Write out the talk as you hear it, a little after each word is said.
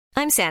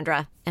I'm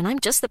Sandra, and I'm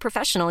just the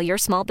professional your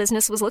small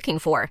business was looking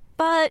for.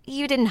 But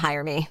you didn't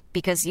hire me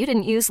because you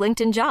didn't use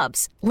LinkedIn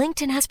Jobs.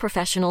 LinkedIn has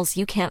professionals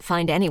you can't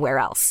find anywhere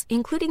else,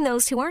 including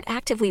those who aren't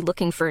actively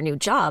looking for a new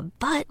job,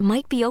 but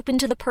might be open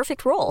to the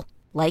perfect role,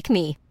 like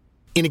me.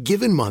 In a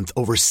given month,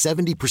 over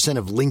 70%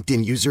 of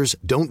LinkedIn users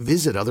don't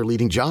visit other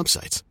leading job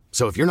sites.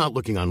 So if you're not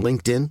looking on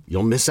LinkedIn,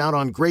 you'll miss out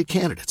on great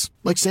candidates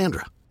like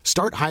Sandra.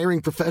 Start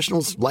hiring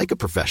professionals like a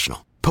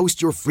professional.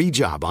 Post your free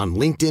job on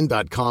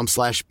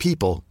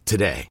linkedin.com/people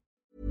today.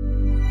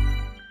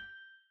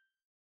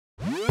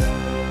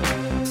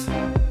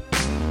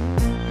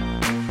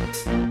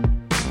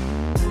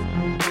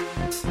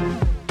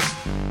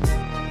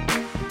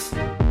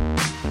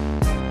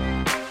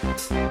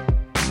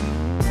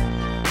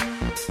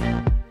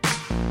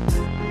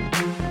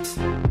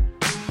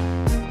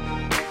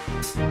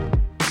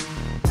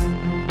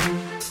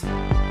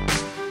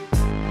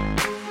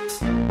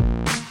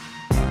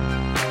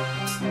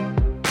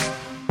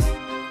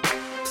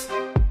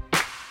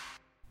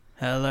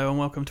 Hello and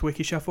welcome to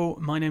Wiki Shuffle.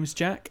 My name's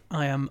Jack.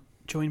 I am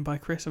joined by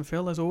Chris and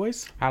Phil as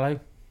always. Hello.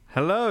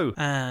 Hello.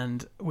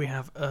 And we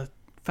have a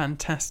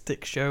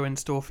fantastic show in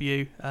store for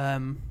you.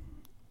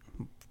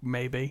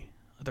 Maybe.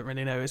 I don't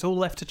really know. It's all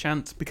left to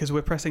chance because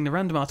we're pressing the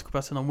random article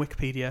button on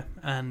Wikipedia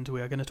and we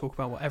are going to talk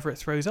about whatever it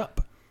throws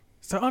up.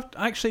 So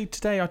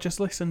today I just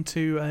listened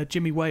to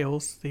Jimmy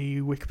Wales,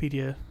 the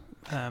Wikipedia...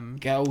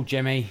 Good old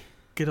Jimmy.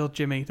 Good old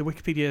Jimmy, the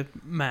Wikipedia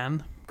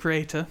man,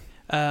 creator,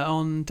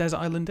 on Desert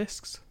Island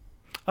Discs.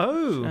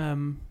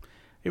 Oh.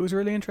 It was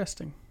really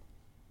interesting.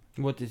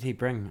 What did he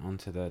bring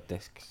onto the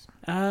discs?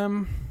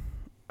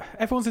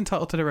 Everyone's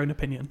entitled to their own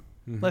opinion.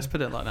 Mm-hmm. Let's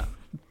put it like that.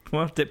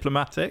 Well,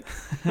 diplomatic.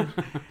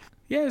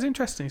 Yeah, it was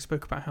interesting. He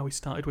spoke about how he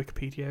started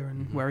Wikipedia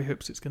and where he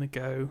hopes it's going to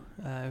go.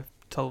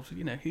 Told,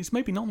 he's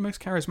maybe not the most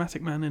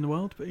charismatic man in the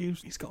world, but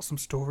he's got some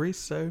stories,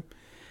 so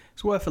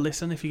it's worth a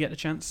listen if you get the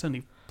chance. It's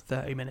only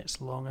 30 minutes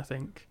long, I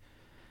think.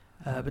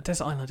 But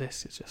Desert Island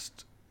Discs is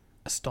just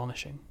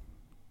astonishing.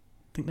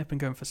 I think they've been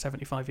going for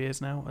 75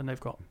 years now, and they've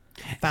got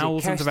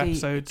thousands of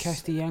episodes.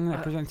 Kirsty Young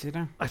that presented it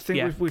now? I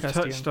think we've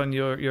touched on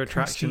your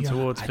attraction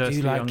towards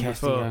Kirsty Young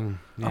Kirsty before. Young.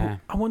 Yeah.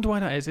 I wonder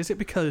why that is. Is it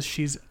because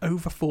she's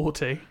over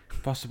 40?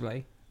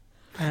 Possibly.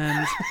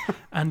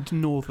 And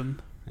northern?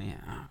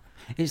 Yeah.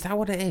 Is that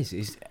what it is?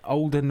 Is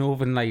older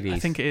northern ladies? I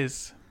think it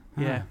is.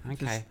 Yeah.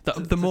 Okay.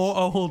 The more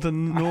old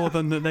and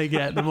northern that they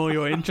get, the more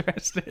you're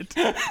interested.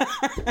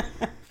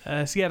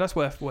 So yeah, that's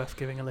worth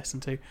giving a listen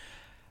to.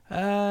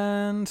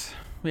 And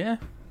yeah,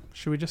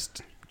 should we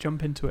just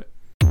jump into it?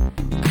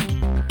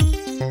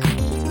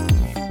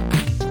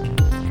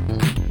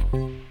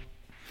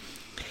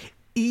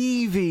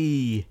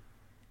 Eevee.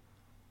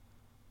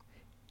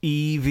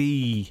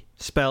 Eevee.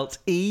 Spelt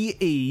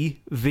E-E-V-E-E.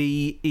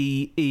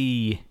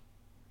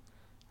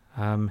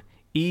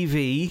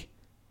 Eevee,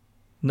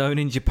 known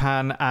in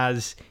Japan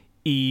as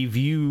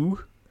Eivui,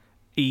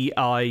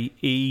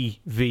 E-I-E-V-U-I.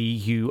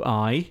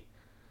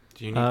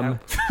 Do you need help?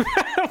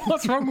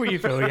 What's wrong with you,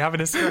 Phil? You're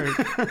having a stroke.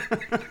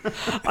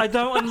 I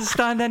don't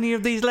understand any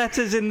of these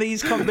letters in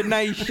these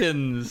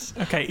combinations.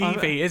 Okay,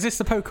 Eevee. Is this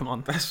the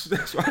Pokemon?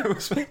 That's what I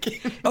was thinking.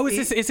 Oh,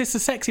 is this a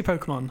sexy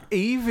Pokemon?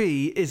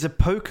 Eevee is a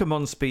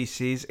Pokemon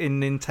species in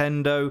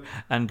Nintendo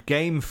and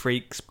Game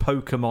Freak's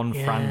Pokemon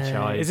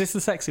franchise. Is this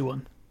the sexy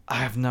one? I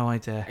have no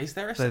idea. Is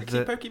there a sexy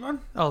Pokemon?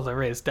 Oh,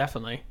 there is,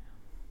 definitely.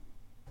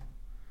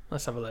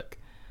 Let's have a look.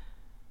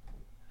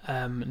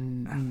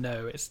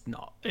 No, it's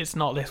not. It's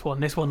not this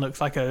one. This one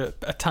looks like a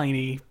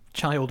tiny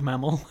child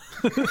mammal.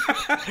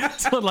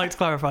 So I'd like to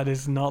clarify this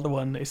is not the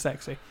one that is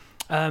sexy.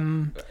 Which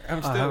one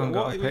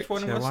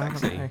was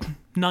sexy?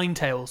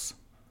 Ninetales.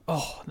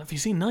 Oh, have you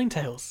seen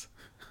Ninetales?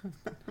 I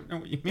don't know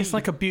what you mean. It's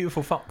like a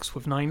beautiful fox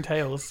with 9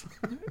 tails.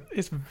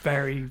 It's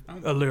very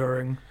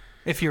alluring.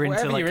 If you're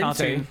into like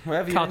cartoon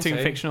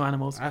fictional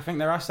animals. I think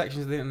there are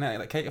sections of the internet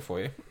that cater for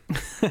you.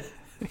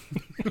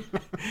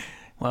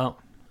 Well,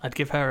 I'd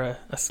give her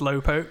a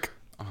slow poke.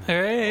 Oh,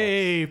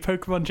 hey, gosh.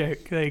 Pokemon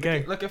joke. There you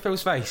go. Look at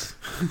Phil's face.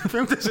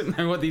 Phil doesn't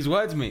know what these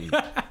words mean.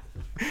 Do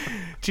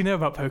you know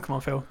about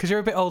Pokemon, Phil? Because you're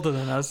a bit older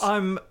than us.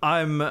 I'm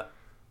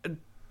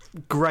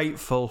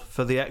grateful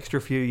for the extra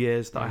few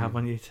years that I have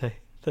on you two.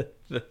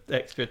 The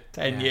extra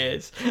 10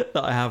 years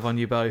that I have on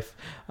you both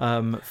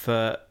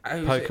for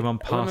Pokemon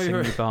passing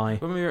me by.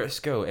 When we were at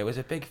school, it was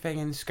a big thing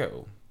in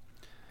school.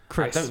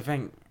 Chris, I don't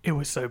think... It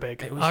was so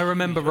big. I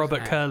remember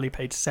Robert Curley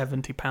paid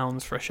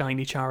 £70 for a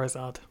shiny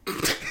Charizard.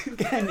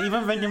 Again,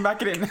 even thinking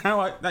back at it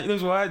now,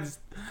 those words,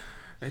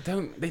 they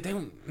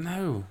don't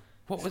know.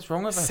 What was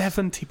wrong with us?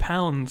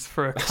 £70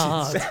 for a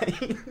card.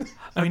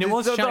 I mean, it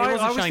was a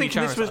shiny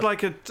Charizard. This was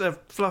like a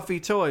fluffy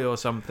toy or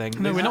something.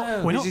 No, we're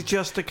not. Is it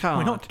just a card?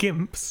 We're not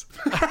gimps.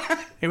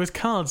 It was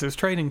cards. It was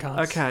trading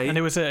cards. Okay. And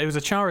it was a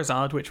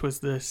Charizard, which was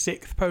the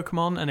 6th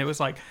Pokemon, and it was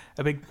like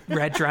a big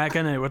red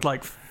dragon, and it would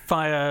like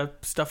fire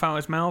stuff out of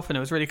his mouth, and it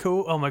was really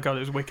cool. Oh my god, it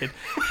was wicked.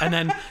 And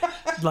then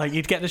like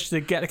you'd get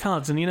the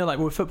cards, and you know, like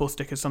with football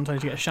stickers,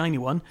 sometimes you get a shiny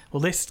one.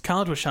 Well, this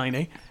card was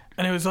shiny,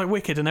 And it was like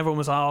wicked, and everyone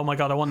was like, "Oh my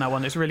god, I want that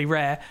one! It's really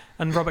rare."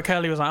 And Robert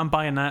Curley was like, "I'm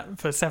buying that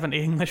for 70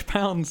 English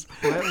pounds."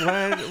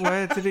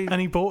 Where did he?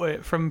 And he bought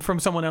it from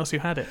someone else who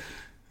had it,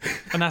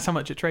 and that's how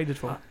much it traded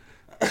for.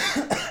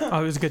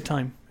 Oh, it was a good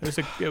time.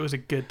 It was a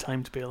good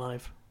time to be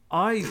alive.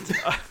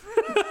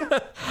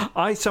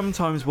 I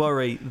sometimes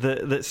worry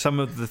that some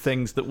of the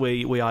things that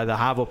we either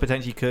have or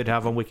potentially could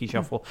have on Wiki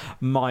Shuffle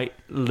might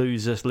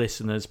lose us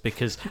listeners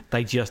because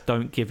they just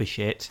don't give a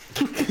shit.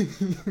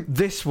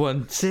 This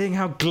one, seeing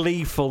how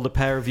gleeful the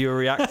pair of you are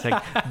reacting,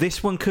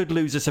 this one could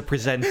lose us a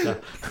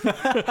presenter.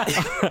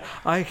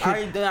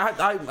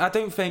 I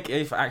don't think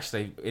if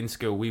actually in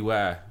school we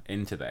were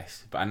into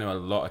this, but I know a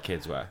lot of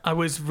kids were. I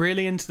was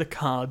really into the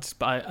cards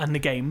and the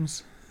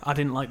games. I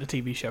didn't like the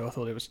TV show. I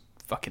thought it was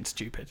fucking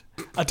stupid.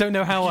 I don't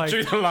know how I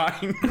drew the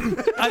line.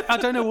 I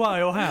don't know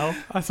why or how.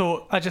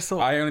 I just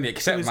thought I only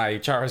accept my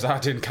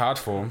Charizard in card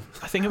form.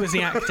 I think it was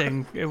the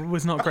acting. It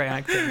was not great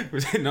acting.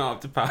 Was it not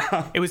up to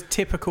par? It was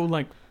typical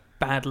like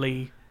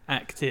badly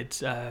acted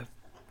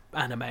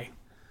anime.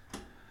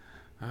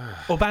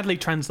 Or badly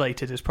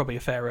translated is probably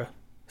a fairer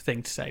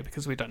thing to say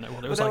because we don't know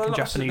what it was like in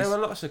Japanese. There were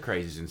lots of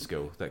crazes in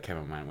school that came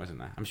on, man, wasn't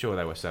there? I'm sure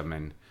there were some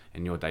in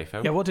your day,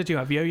 Phil. Yeah, what did you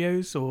have?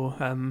 Yo-yos or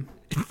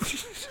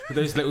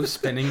those little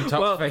spinning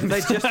top things?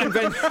 They just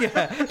invented.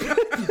 Yeah.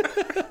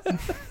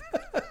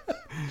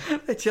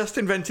 They just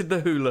invented the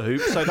hula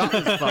hoop, so that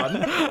was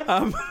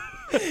fun.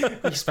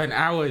 We spent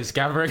hours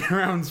gathering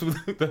around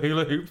with the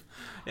hula hoop.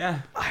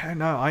 Yeah, I don't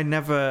know. I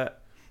never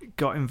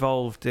got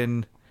involved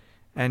in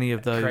any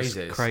of those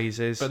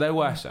crazes. But there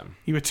were some.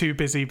 You were too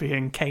busy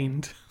being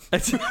caned.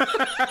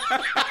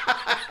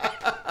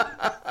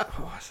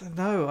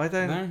 No, I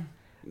don't. No.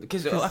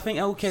 Because I think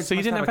all kids so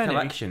you didn't have have a any?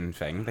 collection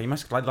thing. They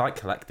must like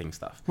collecting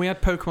stuff. We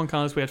had Pokemon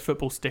cards, we had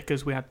football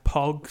stickers, we had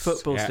Pogs.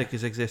 Football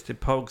stickers existed.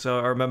 Pogs,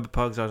 I remember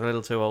Pogs. I was a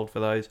little too old for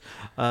those.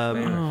 Oh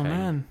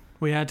man,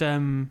 we had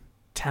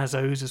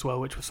Tazos as well,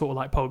 which were sort of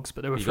like Pogs,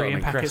 but they were free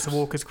in packets of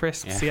Walker's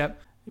Crisps. Yeah.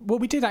 Well,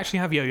 we did actually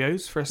have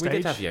yo-yos for a stage. We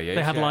did have yo-yos.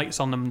 They had lights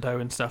on them though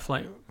and stuff.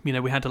 Like we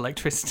had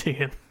electricity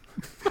and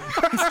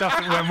stuff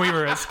when we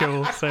were at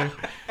school. So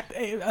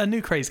a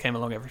new craze came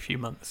along every few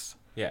months.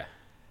 Yeah.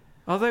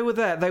 Oh, they were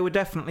there. They were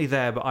definitely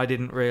there, but they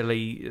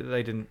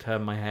didn't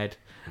turn my head.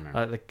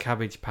 No. The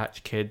Cabbage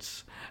Patch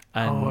Kids.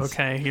 And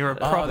okay. You're a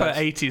proper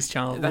 80s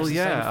child. That's well,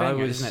 yeah, same thing, I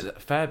was. Isn't it?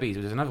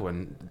 Furbies was another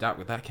one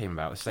that came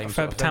about. The same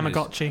sort of thing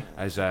Tamagotchi.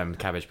 as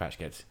Cabbage Patch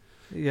Kids.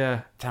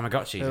 Yeah.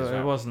 Tamagotchis as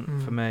well. It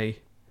wasn't for me.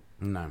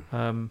 No.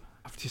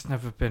 I've just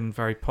never been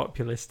very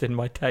populist in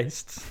my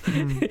tastes,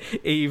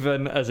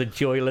 even as a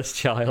joyless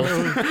child.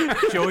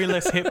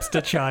 Joyless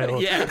hipster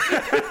child. Yeah.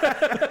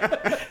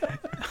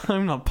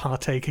 I'm not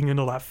partaking in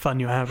all that fun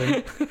you're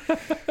having.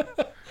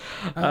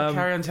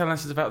 Carry on telling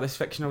us about this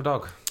fictional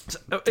dog.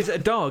 Is it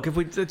a dog?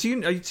 Do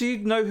you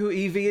know who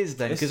Evie is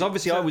then? Because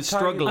obviously I was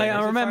struggling.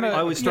 I remember.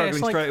 I was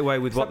struggling straight away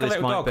with what this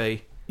might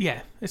be.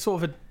 Yeah, it's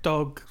sort of a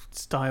dog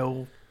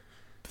style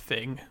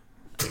thing.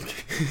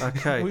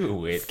 Okay. We were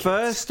weird kids.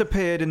 First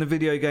appeared in the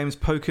video games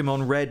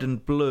Pokemon Red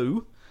and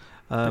Blue.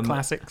 The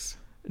classics.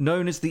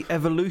 Known as the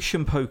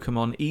Evolution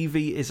Pokemon,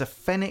 Eevee is a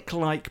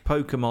Fennec-like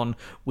Pokemon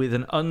with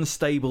an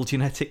unstable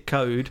genetic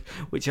code,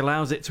 which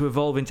allows it to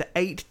evolve into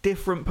 8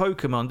 different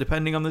Pokemon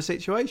depending on the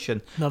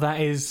situation. No,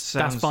 that's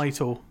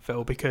vital,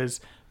 Phil, because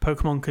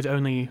Pokemon could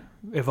only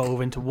evolve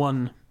into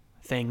one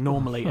thing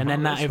normally, and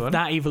then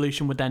that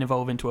evolution would then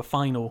evolve into a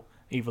final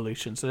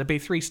evolution. So there'd be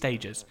 3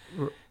 stages.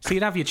 So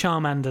you'd have your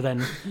Charmander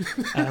then.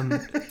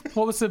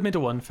 What was the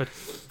middle one for?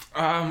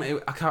 I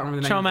can't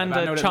remember the name.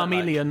 Charmander,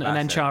 Charmeleon, and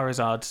then it.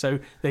 Charizard. So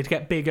they'd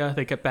get bigger,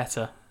 they'd get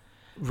better.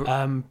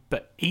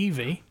 But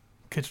Eevee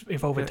could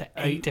evolve into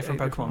 8 different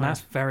Pokemon.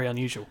 That's very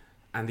unusual.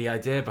 And the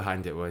idea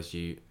behind it was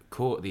you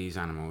caught these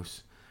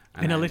animals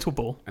in a little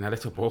ball,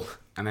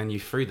 and then you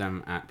threw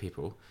them at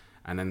people,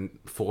 and then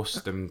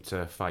forced them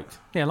to fight.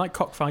 Yeah, like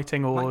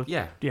cockfighting or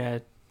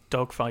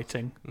dog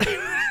fighting.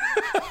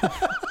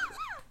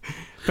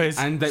 But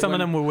some of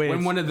them were weird.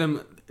 When one of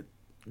them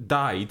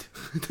died,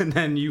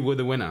 then you were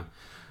the winner,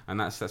 and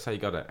that's how you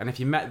got it. And if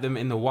you met them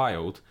in the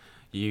wild,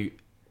 it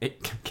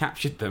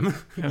captured them,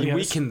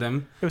 weakened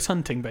them. It was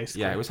hunting,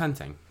 basically. Yeah, it was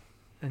hunting.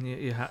 And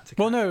you had to.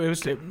 Well, no, it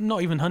was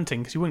not even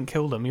hunting because you wouldn't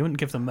kill them. You wouldn't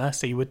give them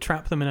mercy. You would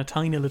trap them in a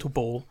tiny little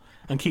ball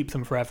and keep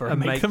them forever and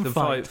make them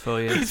fight for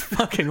you. It's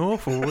fucking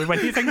awful when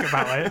you think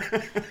about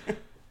it.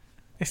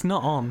 It's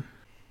not on.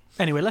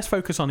 Anyway, let's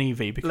focus on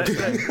Eevee because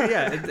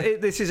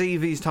this is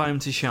Eevee's time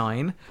to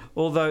shine.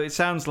 Although it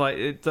sounds like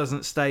it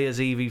doesn't stay as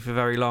Eevee for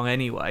very long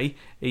anyway.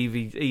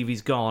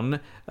 Eevee's gone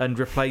and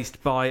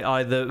replaced by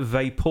either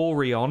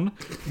Vaporeon,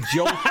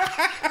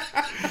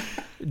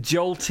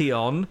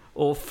 Jolteon,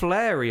 or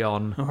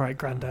Flareon. All right,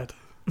 Grandad.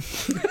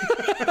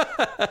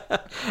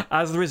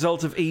 As the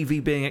result of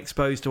Eevee being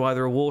exposed to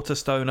either a Water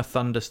Stone, a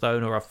Thunder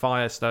Stone, or a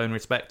Fire Stone,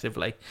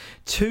 respectively,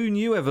 2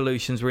 new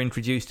evolutions were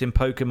introduced in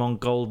Pokemon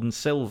Gold and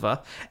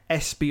Silver,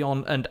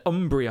 Espeon and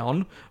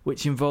Umbreon,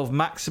 which involve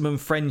maximum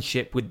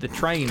friendship with the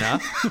trainer.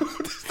 What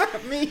does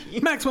that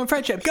mean? Maximum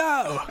friendship,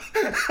 go!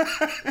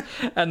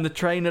 And the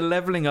trainer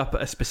levelling up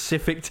at a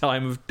specific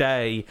time of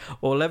day,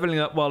 or levelling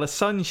up while a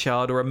sun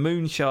shard or a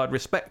moon shard,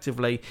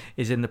 respectively,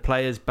 is in the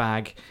player's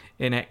bag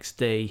in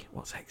XD.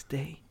 What's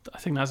XD? I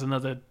think that's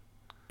another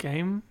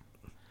game.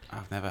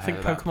 I've never heard I think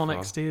of that Pokemon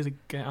before. XD is a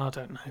game. I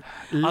don't know.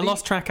 I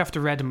lost track after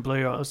Red and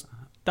Blue.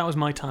 That was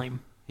my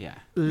time. Yeah.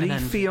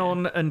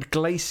 Leafeon and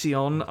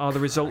Glaceon are the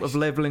result of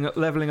levelling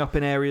up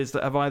in areas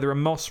that have either a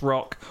moss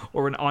rock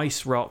or an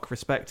ice rock,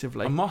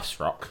 respectively. A moss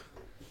rock.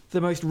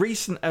 The most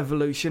recent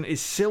evolution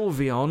is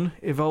Sylveon,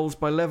 evolves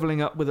by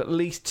levelling up with at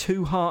least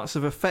 2 hearts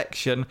of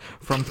affection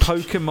from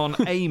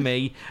Pokemon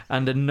Amy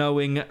and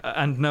knowing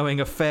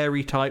a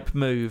fairy type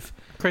move.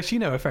 Chris, you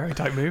know a fairy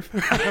type move.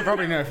 I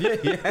probably know of you,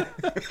 yeah.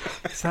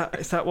 Is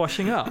that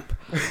washing up?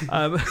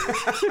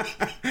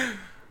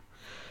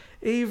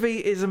 Eevee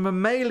is a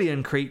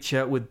mammalian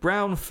creature with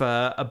brown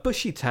fur, a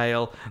bushy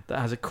tail that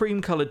has a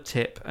cream-coloured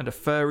tip, and a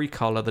furry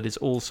collar that is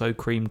also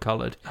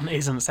cream-coloured. And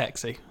isn't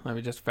sexy. Let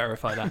me just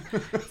verify that.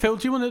 Phil,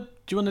 do you want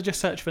to just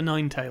search for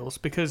Ninetales?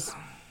 Because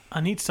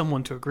I need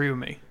someone to agree with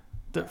me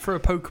that for a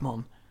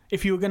Pokemon,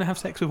 if you were going to have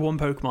sex with one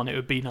Pokemon, it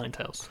would be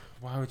Ninetales.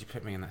 Why would you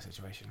put me in that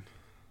situation?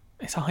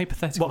 It's a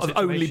hypothetical What, of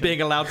situation. only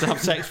being allowed to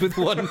have sex with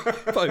one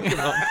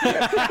Pokemon?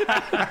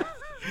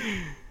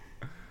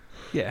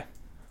 Yeah.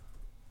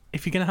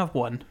 If you're going to have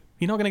one,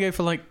 you're not going to go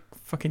for, like,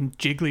 fucking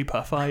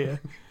Jigglypuff, are you?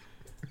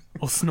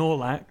 Or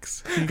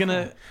Snorlax. You're going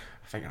to...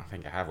 I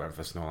think I have went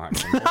for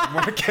Snorlax on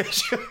one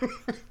occasion.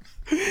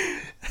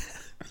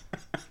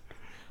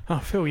 Oh,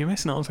 Phil, you're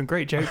missing out on some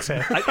great jokes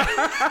here.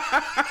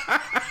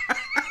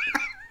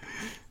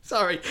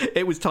 Sorry,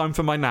 it was time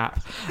for my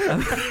nap.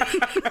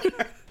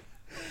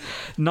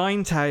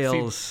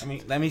 Ninetales. I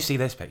mean, let me see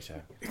this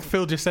picture.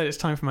 Phil just said it's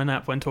time for my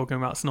nap when talking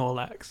about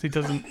Snorlax. He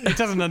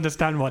doesn't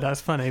understand why that's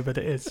funny, but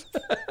it is.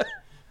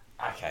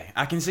 Okay,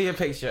 I can see a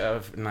picture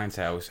of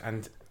Ninetales,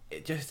 and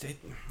it just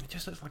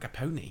looks like a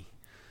pony.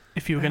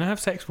 If you were going to have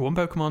sex with one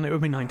Pokemon, it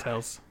would be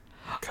Ninetales.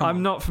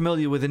 I'm not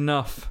familiar with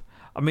enough.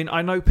 I mean,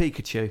 I know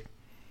Pikachu.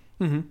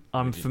 Mm-hmm.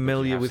 I'm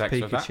familiar with have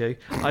sex with Pikachu.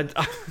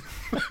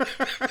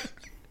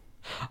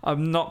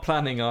 I'm not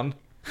planning on.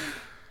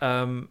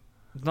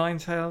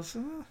 Ninetales.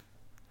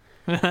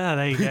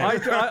 There you go.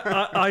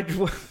 I'd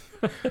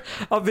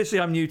obviously,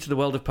 I'm new to the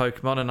world of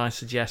Pokemon, and I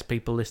suggest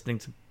people listening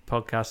to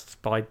podcasts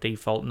by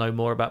default know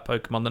more about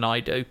Pokemon than I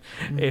do.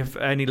 If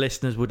any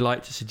listeners would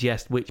like to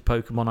suggest which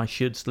Pokemon I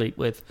should sleep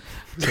with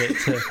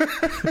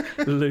to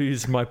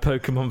lose my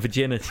Pokemon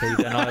virginity,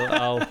 then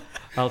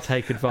I'll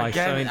take advice.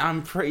 Again, I mean,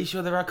 I'm pretty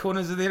sure there are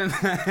corners of the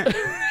internet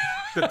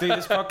that do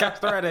this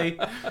podcast already.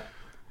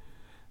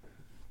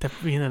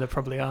 There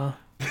probably are.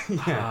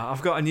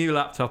 I've got a new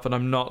laptop, and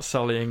I'm not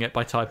sullying it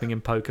by typing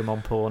in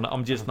Pokemon porn.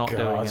 I'm just not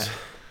doing it.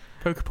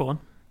 Pokeporn.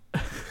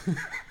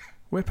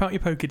 Whip out your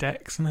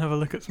Pokedex and have a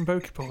look at some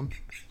Pokeporn.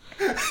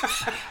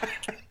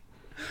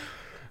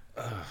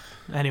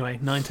 Anyway,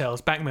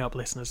 Ninetales, back me up,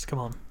 listeners. Come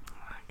on.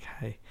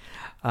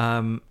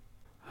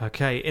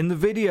 Okay, in the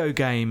video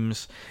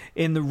games,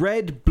 in the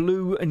red,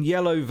 blue and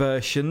yellow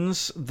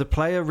versions, the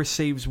player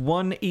receives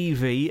one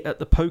Eevee at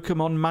the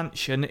Pokemon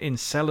Mansion in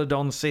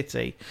Celadon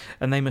City,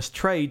 and they must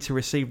trade to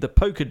receive the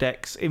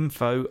Pokedex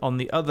info on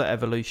the other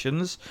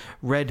evolutions,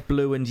 red,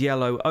 blue and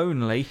yellow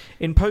only.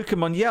 In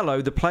Pokemon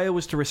Yellow, the player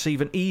was to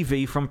receive an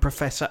Eevee from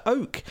Professor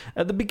Oak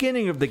at the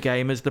beginning of the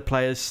game as the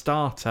player's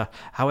starter.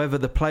 However,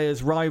 the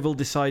player's rival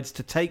decides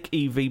to take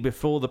Eevee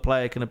before the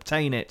player can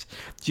obtain it.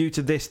 Due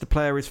to this, the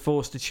player is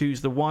forced to choose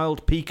the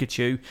wild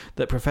Pikachu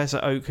that Professor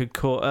Oak had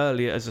caught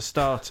earlier as a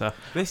starter.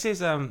 This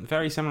is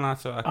very similar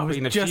to a I was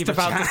Queen of just Sheba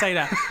about to chat. say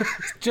that.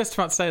 Just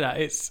about to say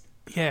that. It's,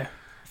 yeah.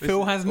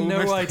 Phil has no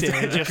almost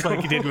idea, just like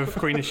he did with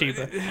Queen of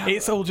Sheba.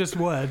 It's all just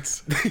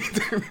words.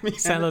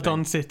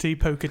 Celadon City,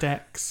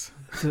 Pokedex.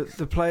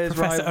 The player's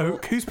Professor rival...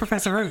 Oak. Who's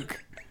Professor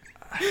Oak?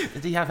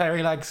 Did he have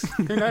hairy legs?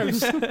 Who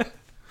knows?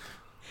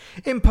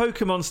 In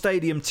Pokemon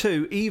Stadium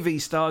 2, Eevee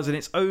stars in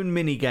its own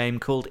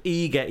minigame called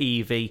Eager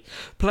Eevee.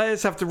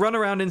 Players have to run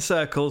around in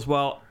circles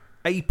while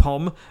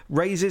Apom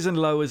raises and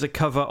lowers a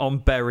cover on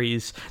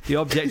berries. The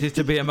object is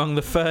to be among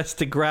the first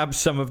to grab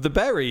some of the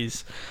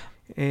berries.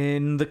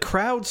 In the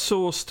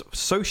crowdsourced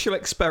social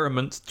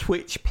experiment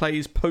Twitch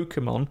Plays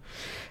Pokemon,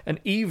 an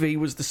Eevee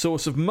was the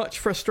source of much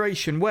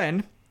frustration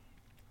when,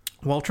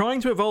 while trying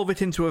to evolve it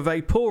into a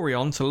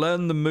Vaporeon to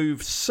learn the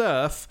move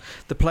Surf,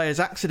 the players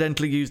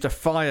accidentally used a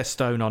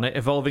Firestone on it,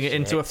 evolving it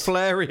into a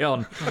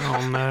Flareon.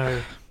 Oh, no.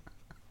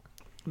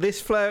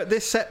 This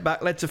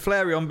setback led to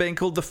Flareon being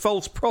called the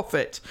False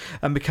Prophet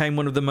and became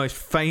one of the most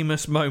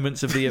famous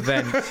moments of the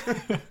event.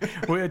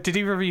 Did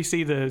either of you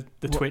see the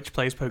Twitch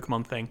Plays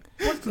Pokemon thing?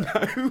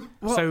 No.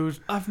 What? So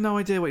I've no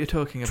idea what you're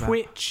talking about.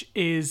 Twitch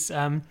is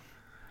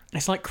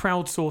it's like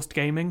crowdsourced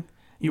gaming.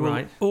 You will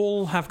Right.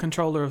 all have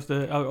control of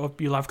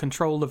you'll have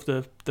control of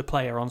the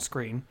player on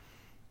screen.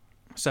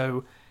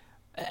 So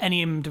at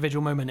any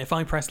individual moment, if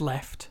I press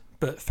left,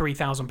 but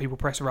 3,000 people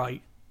press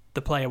right,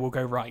 the player will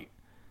go right.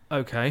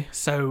 Okay.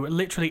 So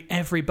literally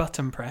every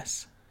button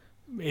press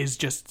is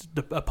just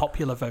a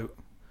popular vote.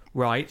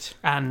 Right.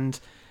 And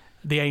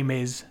the aim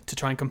is to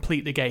try and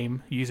complete the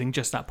game using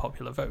just that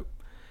popular vote.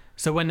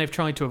 So when they've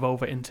tried to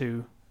evolve it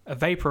into a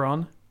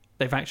Vaporon,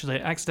 they've actually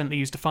accidentally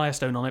used a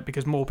Firestone on it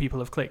because more people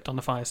have clicked on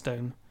the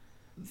Firestone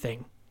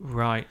thing.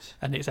 Right.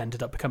 And it's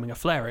ended up becoming a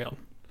Flareon.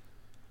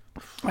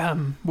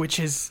 Which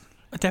is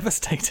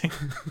devastating.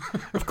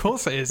 Of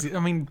course it is. I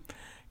mean,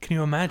 can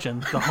you imagine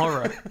the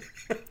horror?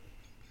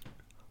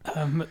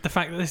 The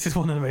fact that this is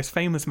one of the most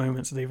famous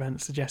moments of the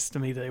event suggests to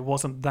me that it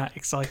wasn't that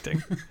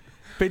exciting.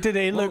 But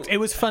it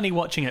was funny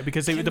watching it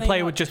because the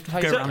player would just go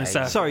around in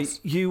circles. Sorry,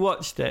 you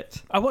watched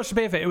it? I watched a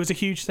bit of it. It was a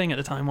huge thing at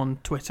the time on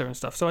Twitter and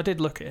stuff, so I did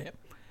look at it.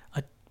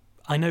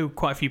 I know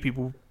quite a few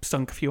people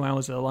sunk a few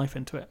hours of their life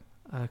into it.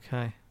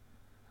 Okay.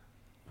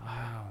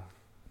 Wow.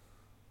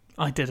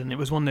 I didn't. It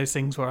was one of those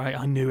things where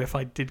I knew if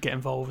I did get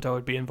involved, I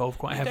would be involved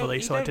quite heavily.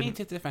 You so I don't didn't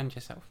need to defend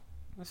yourself.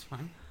 That's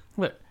fine.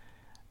 Look,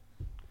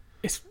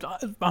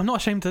 I'm not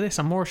ashamed of this.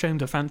 I'm more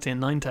ashamed of Fancy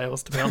and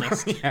Ninetales, to be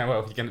honest. Yeah,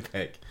 well, you're going to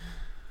pick.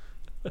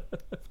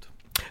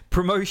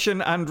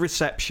 Promotion and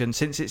reception.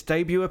 Since its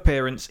debut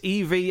appearance,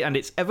 Eevee and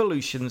its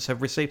evolutions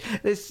have received...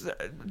 It's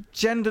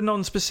gender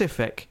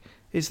non-specific.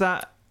 Is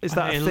that a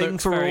thing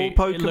for all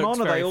Pokemon?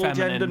 Are they all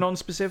gender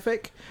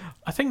non-specific?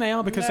 I think they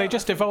are because they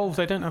just evolve.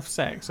 They don't have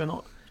sex. They're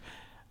not...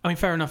 I mean,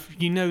 fair enough.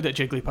 You know that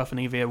Jigglypuff and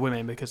Eevee are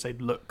women because they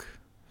look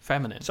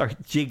feminine. Sorry,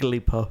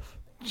 Jigglypuff.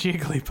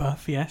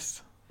 Jigglypuff,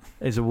 yes.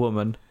 Is a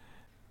woman.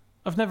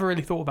 I've never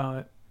really thought about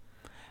it.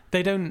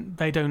 They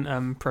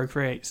don't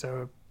procreate,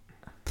 so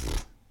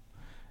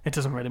it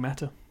doesn't really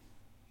matter.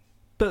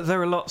 But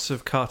there are lots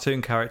of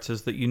cartoon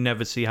characters that you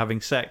never see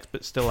having sex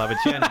but still have a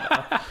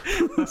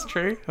gender. That's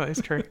true. That is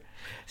true.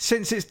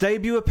 Since its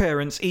debut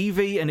appearance,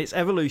 Eevee and its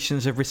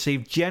evolutions have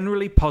received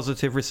generally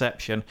positive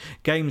reception.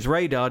 Games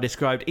Radar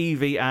described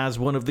Eevee as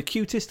one of the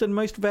cutest and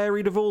most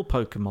varied of all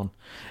Pokemon,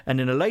 and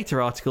in a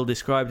later article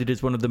described it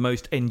as one of the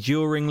most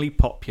enduringly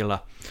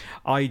popular.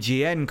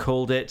 IGN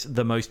called it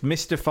the most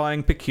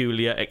mystifying,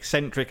 peculiar,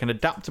 eccentric and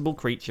adaptable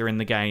creature in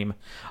the game.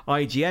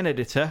 IGN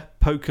editor,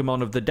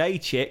 Pokemon of the Day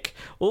Chick,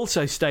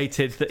 also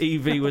stated that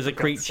Eevee was a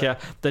creature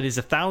that is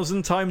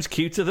 1,000 times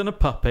cuter than a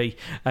puppy,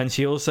 and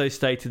she also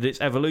stated that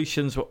its evolutions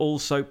were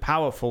also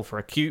powerful for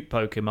a cute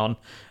Pokemon.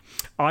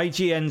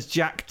 IGN's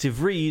Jack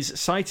DeVries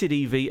cited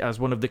Eevee as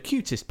one of the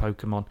cutest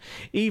Pokemon.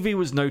 Eevee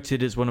was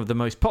noted as one of the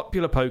most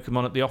popular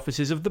Pokemon at the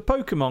offices of the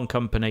Pokemon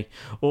Company.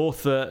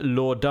 Author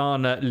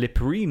Loredana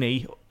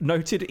Liparini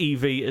noted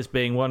Eevee as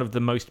being one of the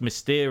most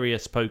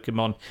mysterious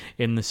Pokemon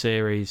in the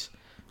series.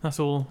 That's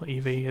all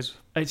Eevee is.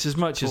 It's as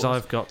much as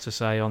I've got to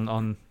say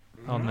on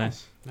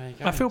this. There you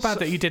go. I feel bad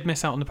that you did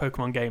miss out on the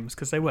Pokemon games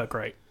because they were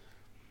great.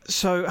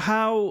 So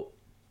how...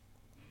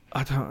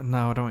 I don't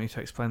know. I don't want you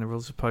to explain the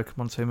rules of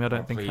Pokemon to me. I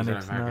don't think I need to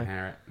know.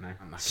 No,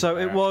 I'm not So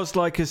it was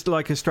like a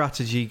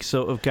strategy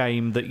sort of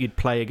game that you'd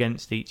play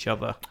against each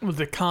other. Well,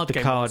 the card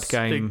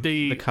game.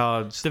 The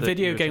cards. The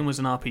video game was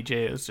an RPG.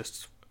 It was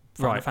just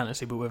Final Right.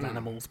 Fantasy, but with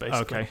animals,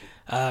 basically.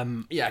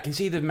 Okay. Yeah, I can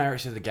see the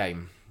merits of the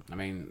game. I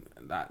mean,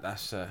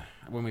 that's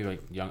when we were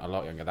a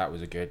lot younger. That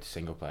was a good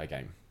single player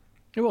game.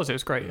 It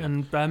was great,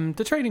 and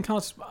the trading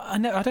cards. I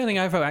don't think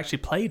I ever actually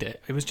played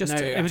it. It was just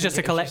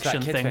a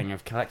collection that kid thing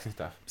of collecting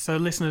stuff. So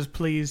listeners,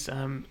 please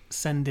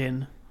send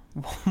in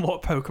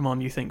what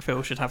Pokemon you think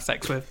Phil should have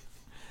sex with.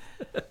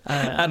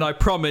 And I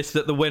promise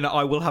that the winner,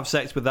 I will have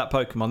sex with that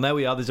Pokemon. There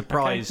we are. There's a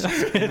prize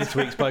in this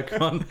week's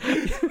Pokemon.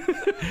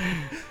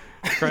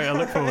 Great, I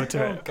look forward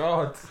to it. Oh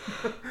God.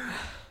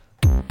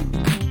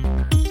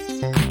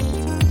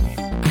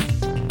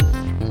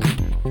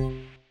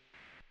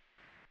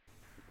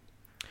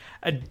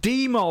 A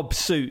demob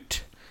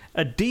suit.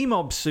 A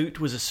demob suit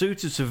was a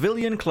suit of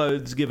civilian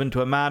clothes given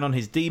to a man on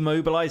his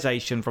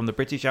demobilisation from the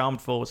British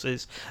Armed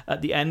Forces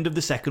at the end of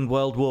the Second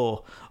World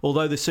War.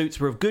 Although the suits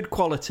were of good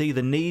quality,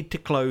 the need to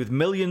clothe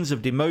millions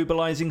of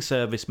demobilising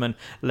servicemen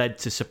led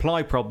to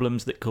supply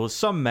problems that caused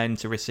some men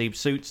to receive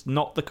suits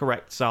not the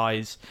correct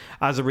size.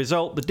 As a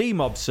result, the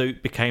demob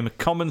suit became a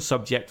common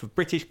subject of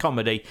British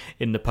comedy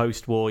in the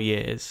post-war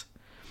years.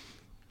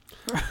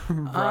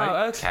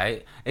 Right. Oh,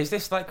 okay. Is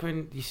this like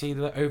when you see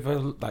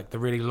the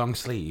really long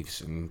sleeves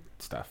and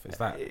stuff? Is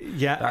that?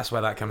 Yeah, that's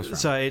where that comes from.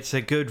 So it's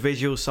a good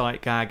visual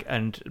sight gag,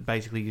 and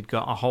basically you'd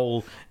got a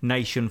whole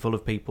nation full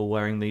of people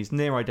wearing these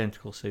near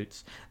identical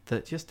suits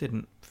that just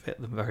didn't fit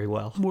them very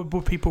well.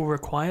 Were people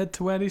required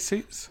to wear these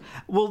suits?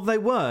 Well, they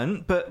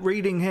weren't, but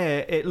reading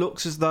here, it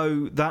looks as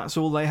though that's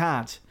all they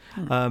had.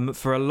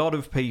 For a lot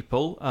of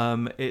people,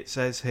 it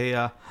says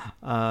here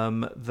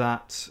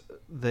that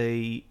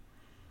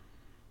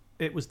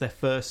it was their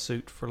first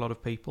suit for a lot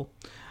of people,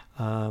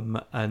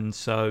 and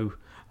so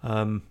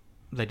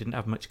they didn't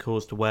have much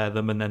cause to wear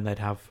them, and then they'd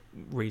have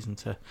reason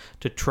to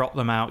trot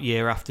them out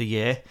year after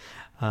year.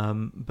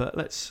 But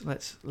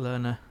let's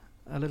learn a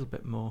little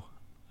bit more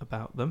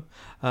about them.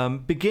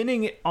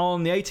 Beginning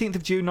on the 18th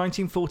of June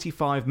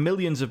 1945,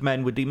 millions of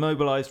men were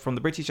demobilised from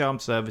the British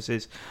Armed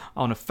Services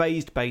on a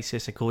phased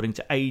basis according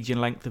to age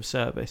and length of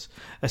service.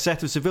 A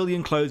set of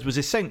civilian clothes was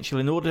essential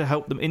in order to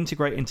help them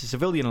integrate into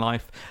civilian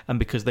life, and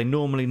because they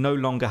normally no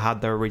longer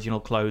had their original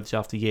clothes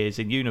after years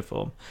in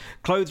uniform.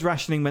 Clothes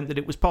rationing meant that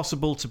it was not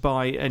possible to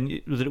buy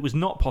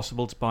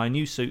a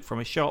new suit from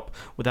a shop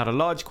without a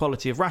large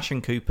quantity of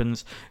ration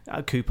coupons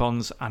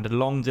and a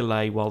long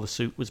delay while the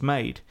suit was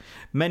made.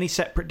 Many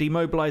separate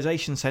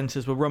demobilisation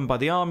centres were run by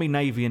the Army,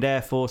 Navy and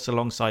Air Force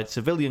alongside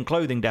civilian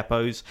clothing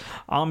depots.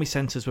 Army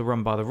centres were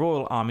run by the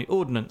Royal Army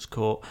Ordnance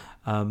Corps,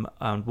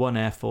 and one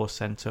Air Force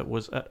centre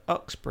was at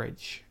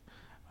Uxbridge,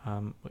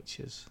 which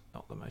is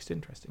not the most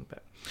interesting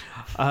bit.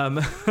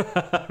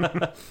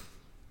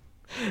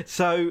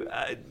 So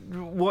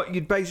what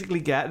you'd basically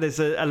get, there's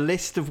a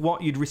list of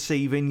what you'd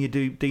receive in your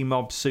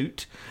demob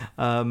suit.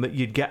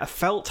 You'd get a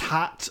felt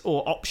hat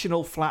or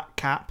optional flat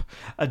cap,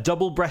 a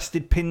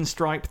double-breasted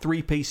pinstripe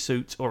three-piece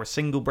suit or a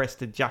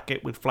single-breasted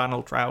jacket with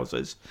flannel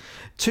trousers,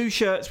 2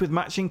 shirts with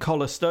matching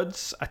collar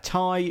studs, a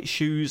tie,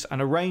 shoes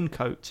and a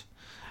raincoat.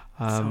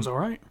 Sounds all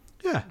right.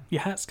 Yeah.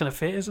 Your hat's going to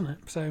fit, isn't it?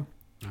 So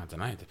I don't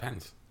know. It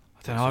depends.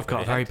 I don't know, I've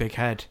got a very big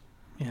head.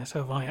 yeah, so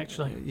have I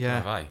actually. Yeah,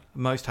 Have I?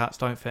 most hats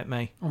don't fit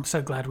me. I'm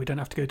so glad we don't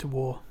have to go to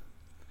war.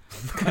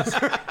 Because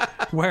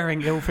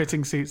wearing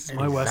ill-fitting suits is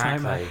my worst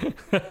nightmare.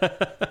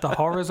 The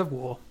horrors of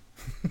war.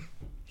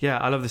 Yeah,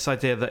 I love this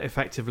idea that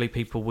effectively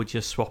people were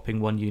just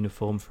swapping one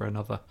uniform for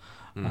another.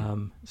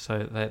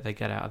 So they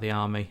get out of the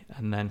army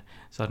and then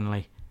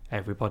suddenly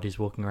everybody's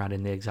walking around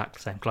in the exact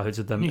same clothes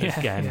as them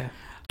again. Yeah.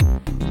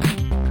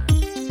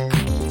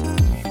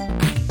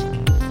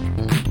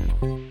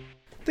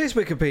 This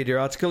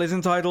Wikipedia article is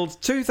entitled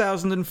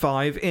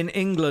 2005 in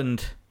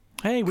England.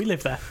 Hey, we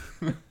live there.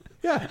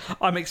 Yeah,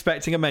 I'm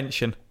expecting a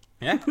mention.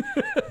 Yeah.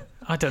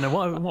 I don't know,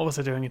 what was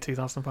I doing in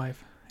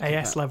 2005?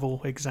 AS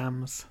level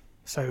exams.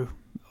 So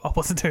I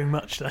wasn't doing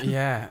much then.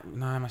 Yeah.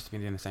 No, I must have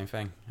been doing the same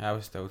thing. I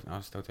was still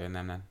doing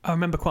them then. I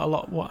remember quite a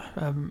lot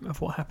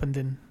of what happened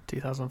in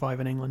 2005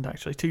 in England,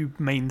 actually. 2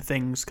 main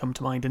things come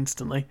to mind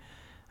instantly.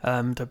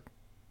 The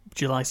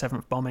July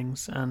 7th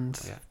bombings and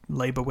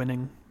Labour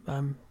winning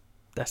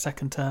their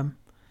second term.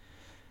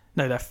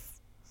 No, their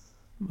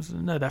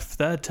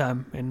third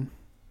term in...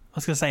 I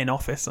was going to say in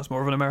office, that's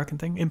more of an American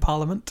thing, in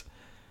Parliament.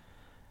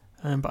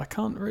 But I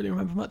can't really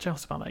remember much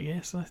else about that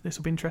year, so this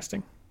will be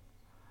interesting.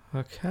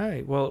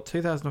 Okay, well,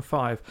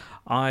 2005,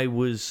 I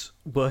was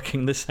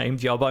working the same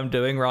job I'm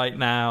doing right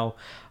now.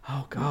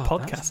 Oh,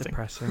 God, that's podcasting.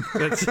 depressing.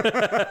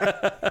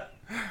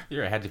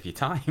 You're ahead of your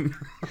time.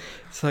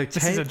 So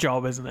This is a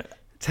job, isn't it?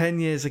 10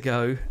 years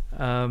ago,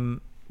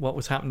 what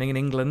was happening in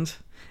England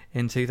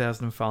in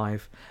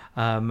 2005?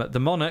 The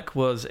monarch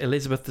was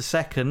Elizabeth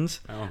II,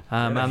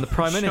 and the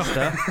Prime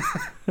Minister,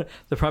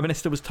 the Prime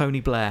Minister was Tony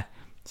Blair.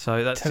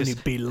 So that's Tony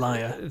B.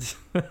 Liar.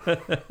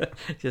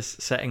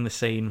 Just setting the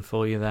scene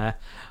for you there.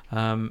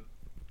 And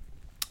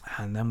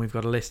then we've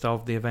got a list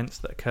of the events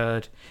that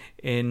occurred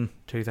in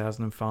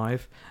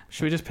 2005.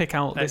 Should we just pick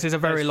out... This is a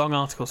very long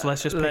article, so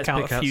let's just pick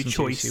out a few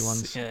choice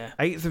ones. Yeah.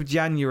 8th of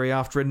January,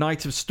 after a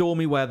night of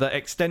stormy weather,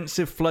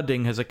 extensive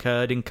flooding has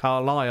occurred in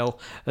Carlisle,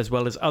 as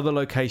well as other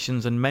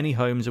locations, and many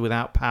homes are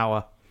without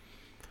power.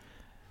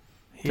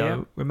 Yeah.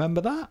 Don't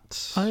remember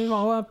that?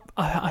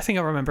 I think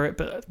I remember it,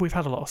 but we've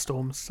had a lot of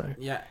storms, so...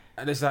 Yeah,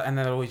 there's that, and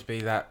there'll always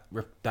be that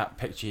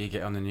picture you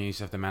get on the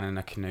news of the man in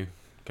a canoe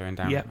going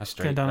down a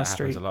street. Going down that a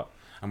street. happens a lot.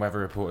 And weather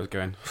reporters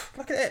going,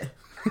 look at it.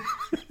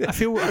 I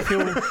feel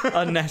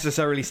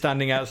Unnecessarily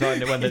standing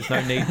outside when there's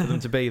no need for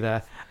them to be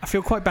there. I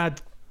feel quite bad,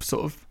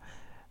 sort of,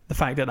 the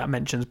fact that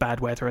mentions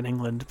bad weather in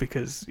England,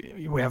 because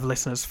we have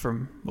listeners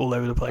from all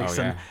over the place,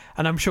 and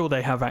I'm sure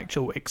they have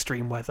actual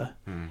extreme weather.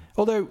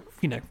 Although,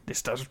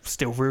 this does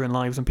still ruin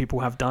lives, and people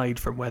have died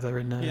from weather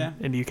in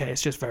the UK.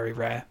 It's just very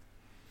rare.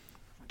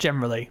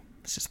 Generally,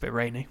 it's just a bit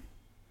rainy.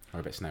 Or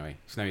a bit snowy.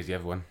 Snowy's the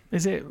other one.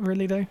 Is it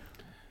really, though?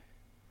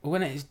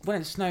 When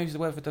it snows, the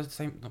weather does the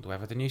same. Not the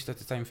weather. The news does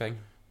the same thing.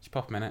 Just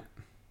pop a minute.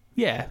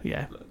 Yeah.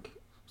 Look,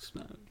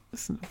 snow.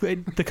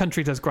 The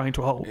country does grind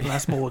to a halt. And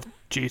that's more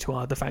due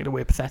to the fact that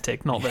we're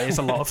pathetic, not that it's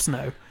a lot of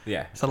snow.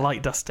 Yeah. It's a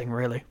light dusting,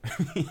 really.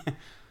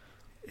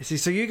 See,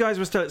 so you guys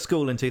were still at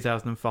school in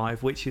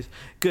 2005, which is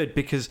good,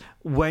 because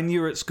when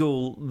you were at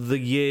school, the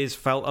years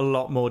felt a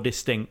lot more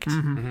distinct.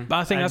 Mm-hmm. But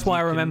I think that's why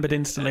I remembered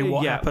instantly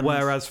what happened.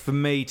 Whereas for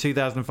me,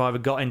 2005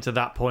 had got into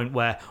that point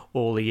where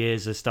all the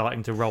years are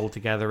starting to roll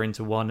together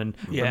into one, and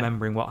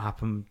remembering what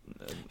happened.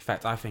 In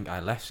fact, I think I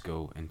left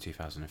school in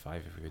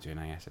 2005 if we were doing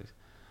ASs.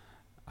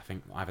 I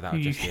think either that or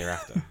just the year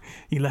after.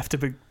 You left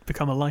to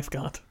become a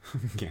lifeguard.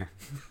 Yeah.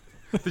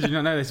 Did you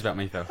not know this about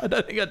me, Phil? I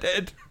don't think I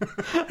did.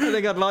 I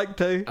think I'd like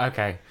to.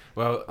 Okay.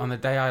 Well, on the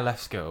day I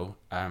left school,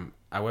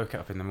 I woke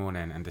up in the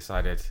morning and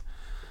decided,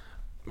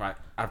 right,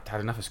 I've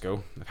had enough of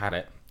school. I've had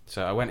it.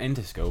 So I went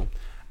into school,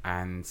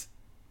 and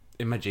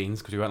in my jeans,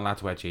 because we weren't allowed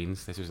to wear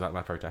jeans, this was like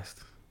my protest,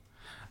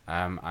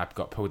 I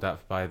got pulled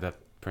up by the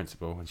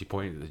principal, and she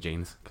pointed at the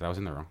jeans, because I was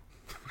in the wrong.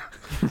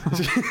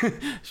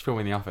 She pulled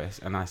me in the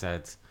office, and I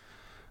said,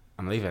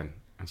 I'm leaving.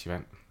 And she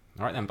went,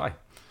 all right then, bye.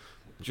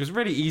 Which was a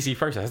really easy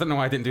process. I don't know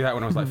why I didn't do that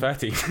when I was like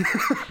 30.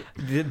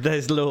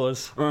 There's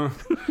laws.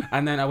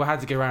 And then I had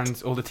to go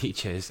around all the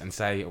teachers and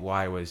say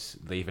why I was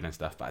leaving and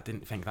stuff, but I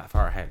didn't think that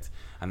far ahead.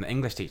 And the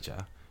English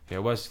teacher,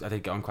 who I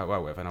did get on quite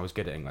well with, and I was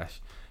good at English,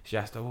 she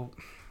asked, oh, well,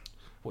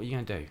 what are you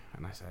going to do?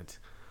 And I said,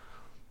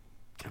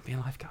 going to be a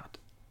lifeguard.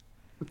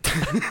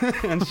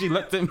 And she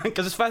looked at me,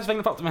 because it's the first thing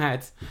that popped in my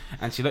head,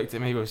 and she looked at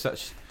me with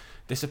such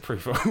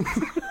disapproval.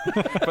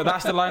 But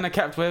that's the line I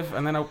kept with,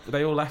 and then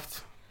they all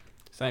left.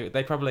 So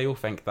they probably all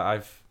think that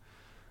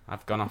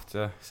I've gone off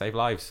to save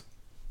lives.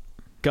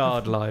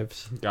 Guard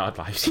lives. Guard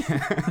lives.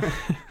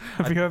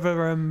 Have you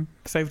ever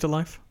saved a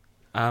life?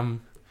 No.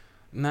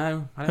 I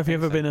don't Have you think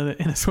ever so. been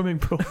in a swimming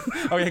pool?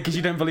 Oh yeah, because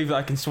you don't believe that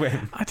I can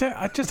swim.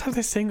 I just have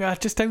this thing where I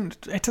just don't.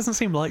 It doesn't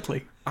seem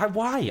likely.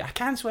 Why? I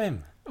can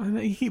swim. I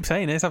mean, you keep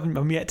saying this.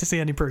 I'm yet to see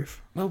any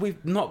proof. Well,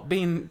 we've not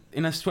been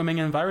in a swimming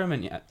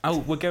environment yet. Oh,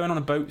 we're going on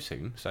a boat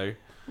soon, so...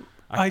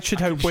 I should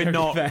can hope show we're you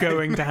not there.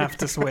 going to have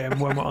to swim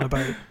when we're on a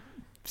boat.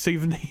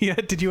 Stephen,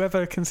 did you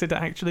ever consider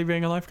actually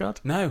being a lifeguard?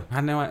 No,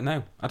 I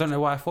no. I don't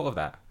know why I thought of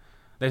that.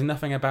 There's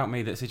nothing about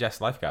me that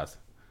suggests lifeguards.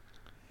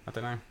 I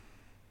don't know.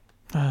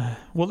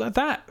 Well,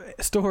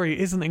 that story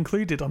isn't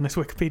included on this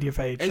Wikipedia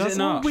page. Is That's it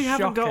not? We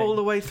haven't got shocking. all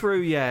the way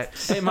through yet.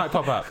 It might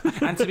pop up.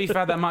 And to be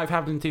fair, that might have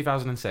happened in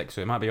 2006,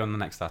 so it might be on the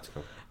next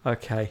article.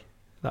 Okay,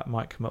 that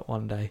might come up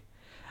one day.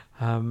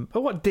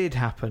 But what did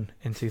happen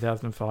in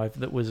 2005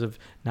 that was of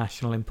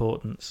national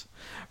importance?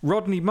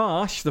 Rodney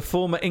Marsh, the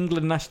former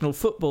England national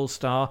football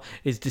star,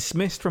 is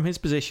dismissed from his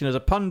position as a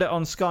pundit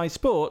on Sky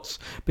Sports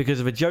because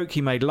of a joke he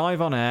made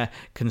live on air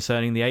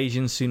concerning the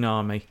Asian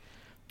tsunami.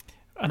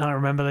 And I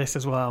remember this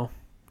as well.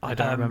 I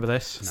don't remember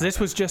this. So this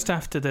was just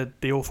after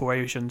the awful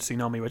Asian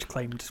tsunami, which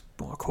claimed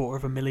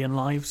 250,000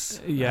 lives.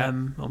 Yeah.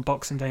 On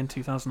Boxing Day in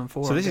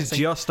 2004. So I'm this is guessing.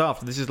 just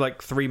after. This is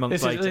like 3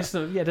 months later.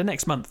 The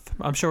next month.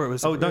 I'm sure it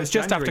was. Oh no, it was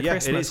just January, after yeah,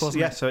 Christmas, it is,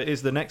 wasn't yeah, it? so it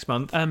is the next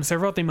month. So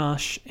Rodney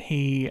Marsh,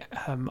 he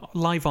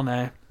live on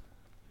air,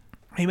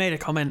 he made a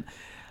comment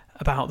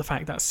about the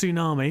fact that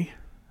tsunami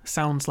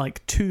sounds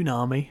like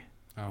Toonami,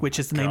 which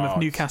is the name of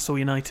Newcastle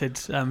United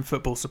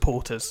football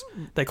supporters.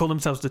 They call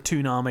themselves the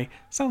Toonami.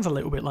 Sounds a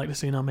little bit like the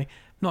tsunami.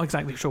 Not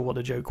exactly sure what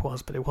the joke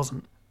was, but it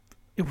wasn't.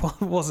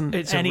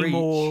 It's any a reach.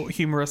 more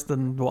humorous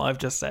than what I've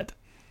just said.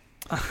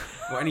 Well,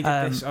 and he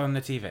did this on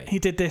the TV. He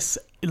did this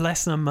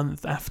less than a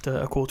month after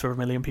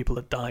 250,000 people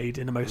had died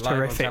in the most Live on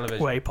horrific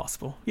television. way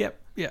possible. Yep.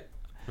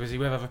 Was he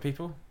with other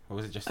people? Or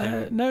was it just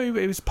him? No,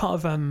 it was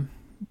part of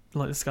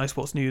like the Sky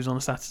Sports News on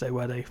a Saturday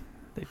where they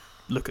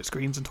look at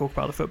screens and talk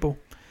about the football.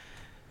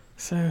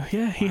 So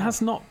yeah, he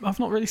has not. I've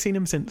not really seen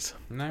him since.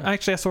 No.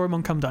 Actually, I saw him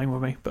on Come Dine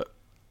With Me, but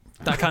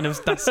that kind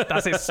of that's it.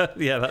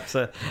 Yeah, that's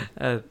a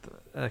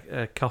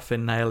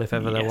coffin nail if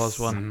ever there was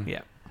one.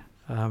 Yeah.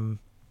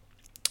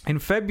 In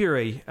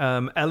February,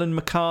 Ellen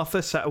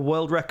MacArthur set a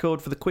world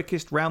record for the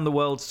quickest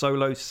round-the-world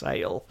solo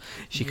sail.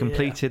 She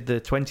completed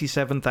the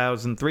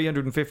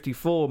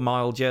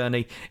 27,354-mile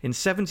journey in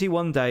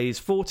 71 days,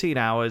 14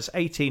 hours,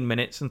 18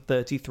 minutes and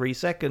 33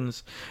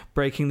 seconds,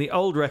 breaking the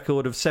old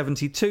record of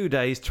 72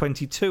 days,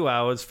 22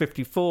 hours,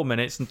 54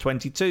 minutes and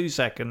 22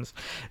 seconds.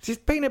 She's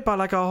been it by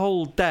like a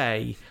whole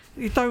day.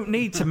 You don't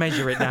need to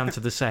measure it down to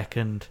the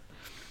second.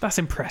 That's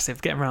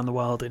impressive. Getting around the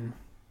world in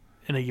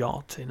a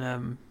yacht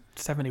in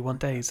 71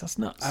 days. That's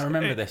nuts. I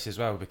remember this as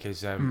well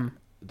because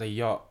the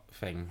yacht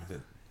thing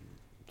that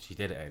she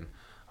did it in,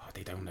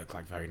 they don't look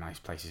like very nice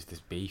places to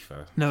be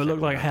for. No, it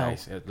looked like 71 hell.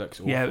 days. It looks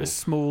awful. Yeah, it was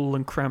small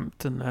and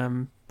cramped, and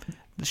I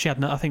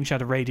think she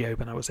had a radio,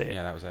 but that was it.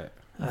 Yeah, that was it.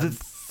 The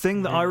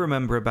thing that I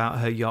remember about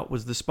her yacht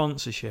was the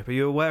sponsorship. Are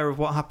you aware of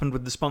what happened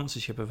with the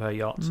sponsorship of her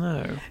yacht?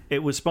 No.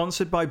 It was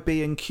sponsored by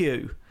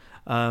B&Q,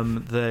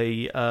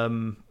 the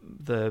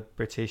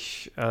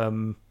British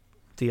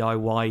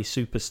DIY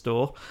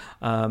superstore,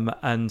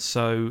 and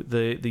so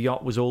the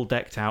yacht was all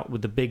decked out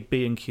with the big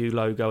B&Q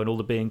logo and all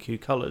the B&Q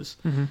colours.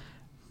 Mm-hmm.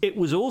 It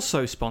was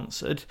also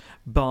sponsored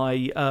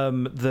by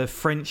the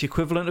French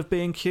equivalent of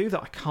B&Q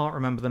that I can't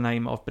remember the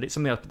name of, but it's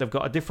something else. But they've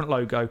got a different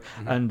logo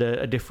and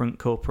a different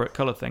corporate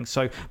colour thing.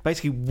 So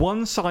basically,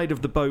 one side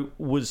of the boat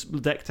was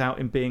decked out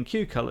in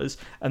B&Q colours,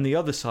 and the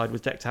other side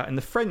was decked out in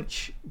the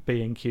French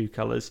B&Q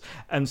colours.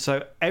 And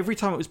so every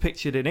time it was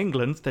pictured in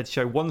England, they'd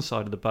show one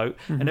side of the boat,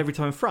 and every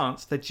time in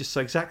France, they'd just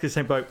show exactly the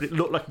same boat, but it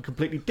looked like a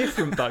completely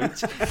different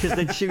boat because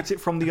they'd shoot it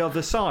from the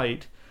other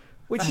side.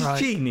 Which is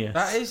genius.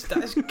 That is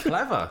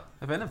clever,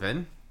 if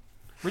anything.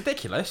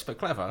 Ridiculous, but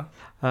clever.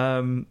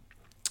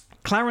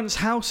 Clarence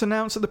House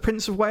announced that the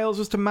Prince of Wales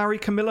was to marry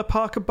Camilla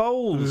Parker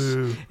Bowles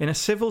in a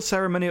civil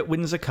ceremony at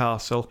Windsor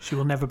Castle. She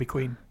will never be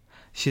queen.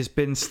 She's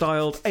been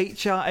styled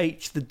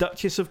HRH, the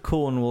Duchess of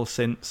Cornwall,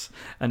 since,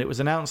 and it was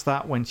announced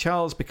that when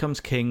Charles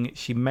becomes king,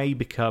 she may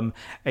become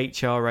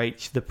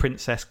HRH, the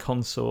Princess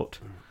Consort.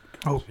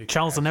 Oh,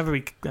 Charles will never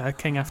be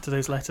king after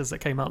those letters that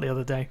came out the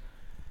other day.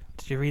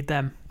 Did you read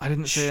them? I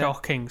didn't see it.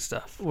 Shocking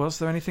stuff. Was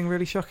there anything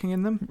really shocking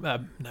in them? No.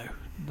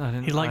 I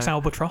didn't. He likes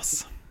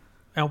albatross.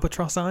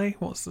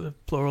 What's the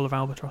plural of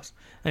albatross?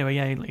 Anyway,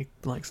 yeah, he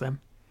likes them.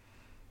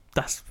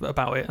 that's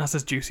about it. That's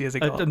as juicy as it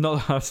got.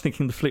 I was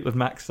thinking the Fleetwood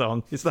Mac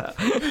song. Is that?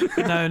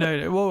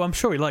 No. Well, I'm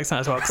sure he likes that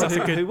as well,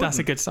 because that's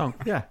a good song.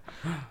 Yeah.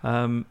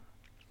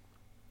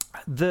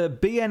 The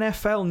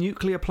BNFL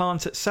nuclear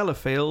plant at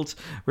Sellafield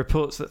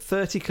reports that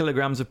 30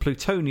 kilograms of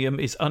plutonium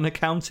is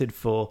unaccounted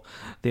for.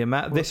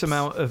 This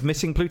amount of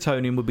missing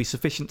plutonium would be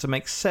sufficient to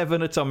make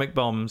 7 atomic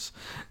bombs.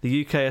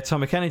 The UK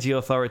Atomic Energy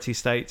Authority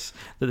states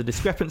that the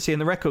discrepancy in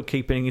the record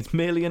keeping is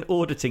merely an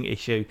auditing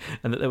issue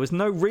and that there was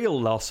no real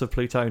loss of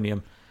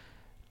plutonium.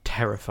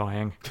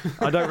 Terrifying.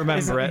 I don't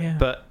remember it,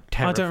 but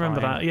terrifying. I don't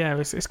remember that. Yeah,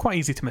 it's quite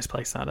easy to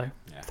misplace that, though.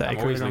 Yeah, I'm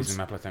always losing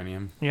my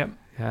plutonium. Yep.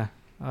 Yeah.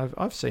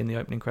 I've seen the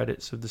opening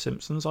credits of The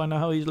Simpsons. I know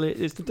how easily it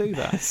is to do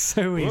that. It's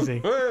so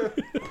easy.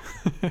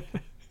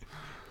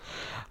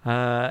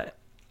 The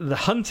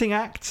Hunting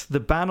Act, the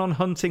ban on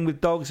hunting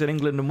with dogs in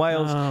England and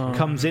Wales,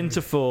 comes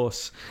into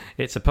force.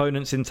 Its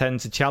opponents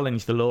intend to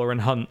challenge the law and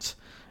hunt.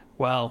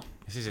 Well,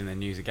 this is in the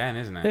news again,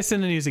 isn't it? This is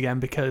in the news again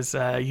because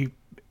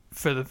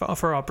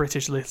for our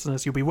British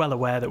listeners, you'll be well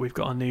aware that we've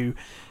got a new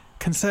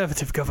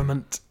Conservative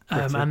government,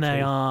 and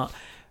they are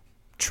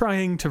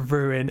trying to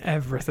ruin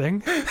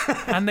everything.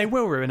 And they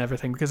will ruin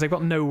everything because they've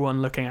got no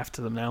one looking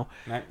after them now.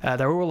 No.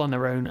 They're all on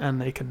their own,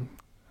 and they can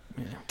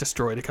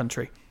destroy the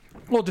country.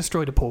 Or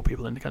destroy the poor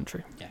people in the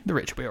country. Yeah. The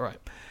rich will be all right.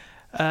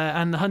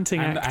 And the Hunting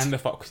Act... And the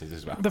foxes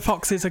as well. The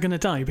foxes are going to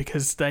die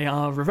because they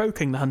are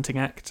revoking the Hunting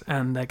Act,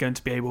 and they're going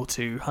to be able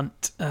to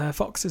hunt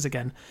foxes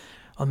again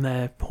on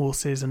their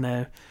horses, and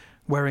they're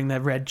wearing their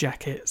red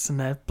jackets, and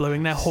they're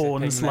blowing their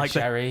horns like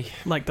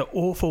the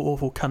awful,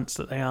 awful cunts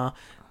that they are.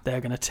 They're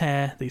going to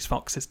tear these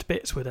foxes to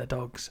bits with their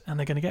dogs, and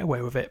they're going to get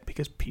away with it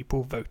because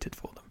people voted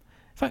for them.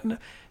 In fact,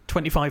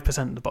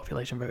 25% of the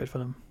population voted for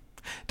them.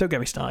 Don't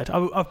get me started.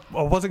 I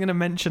wasn't going to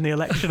mention the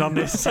election on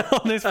this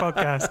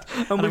podcast,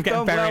 and we've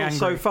done well angry.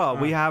 So far.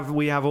 We have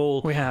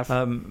all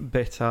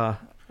bit our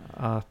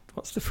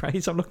what's the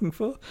phrase I'm looking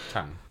for?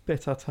 Tongue.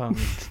 Bit our tongue.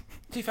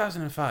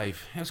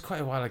 2005. It was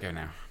quite a while ago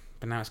now,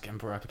 but now it's getting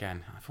brought up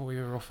again. I thought we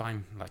were all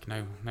fine. Like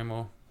no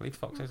more. Leave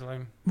foxes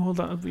alone. Well,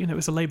 it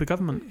was a Labour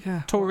government.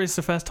 Yeah. Tories,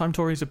 the first time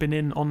Tories have been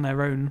in on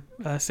their own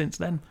since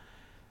then.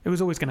 It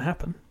was always going to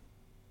happen.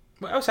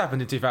 What else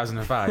happened in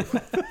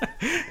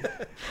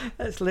 2005?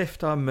 Let's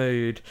lift our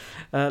mood.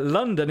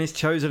 London is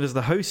chosen as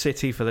the host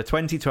city for the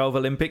 2012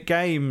 Olympic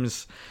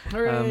Games,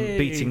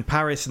 beating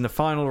Paris in the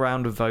final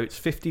round of votes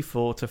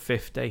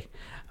 54-50.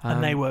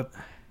 And they were...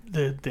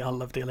 I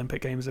love the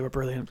Olympic Games. They were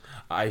brilliant.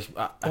 I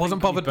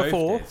wasn't bothered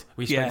before. Did.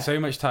 We spent so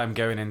much time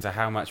going into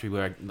how much we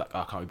were like,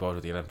 I can't be bothered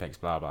with the Olympics,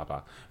 blah, blah,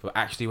 blah. But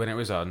actually, when it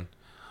was on,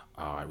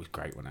 it was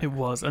great, wasn't it? It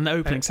was. And the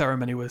opening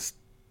ceremony was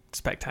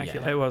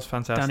spectacular. Yeah, it was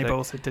fantastic. Danny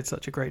Bolsett did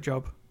such a great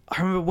job. I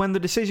remember when the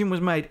decision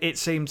was made, it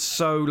seemed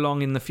so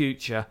long in the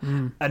future.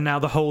 And now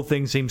the whole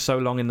thing seems so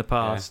long in the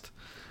past.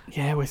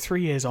 Yeah, we're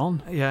 3 years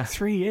on. Yeah.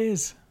 3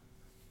 years.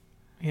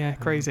 Yeah,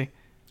 crazy.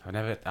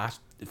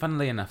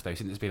 Funnily enough, though,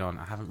 since it's been on,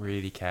 I haven't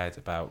really cared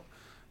about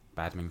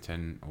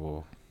badminton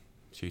or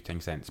shooting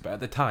since. But at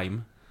the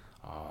time,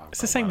 it's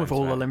the same with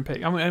all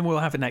Olympic. I mean, and we'll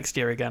have it next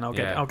year again.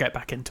 I'll get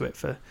back into it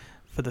for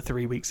the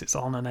 3 weeks it's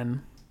on, and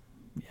then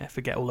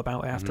forget all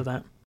about it after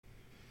that.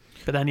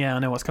 But then I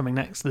know what's coming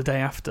next. The day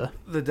after.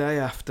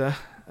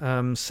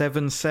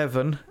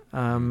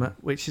 7/7,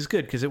 which is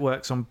good because it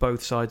works on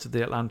both sides of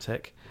the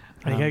Atlantic.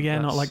 There you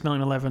go, not like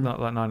 9/11.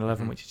 Not like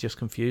 9/11, which is just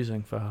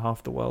confusing for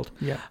half the world.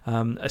 Yeah.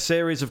 A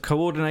series of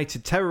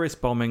coordinated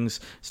terrorist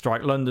bombings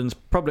strike London's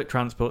public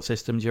transport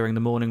system during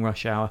the morning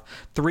rush hour.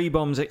 3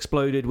 bombs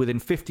exploded within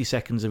 50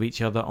 seconds of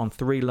each other on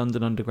 3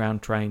 London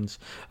Underground trains.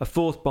 A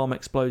 4th bomb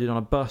exploded on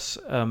a bus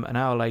an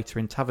hour later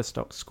in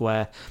Tavistock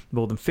Square.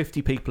 More than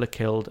 50 people are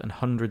killed and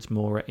hundreds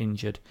more are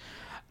injured.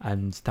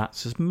 And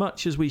that's as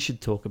much as we should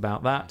talk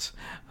about that.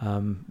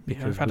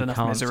 Because we've had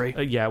enough misery.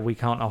 We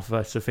can't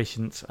offer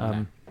sufficient...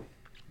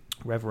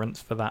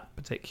 reverence for that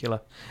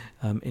particular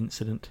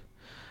incident.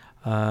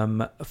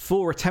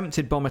 4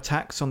 attempted bomb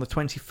attacks on the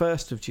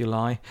 21st of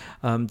July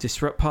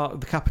disrupt part of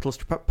the capital's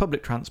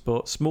public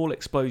transport. Small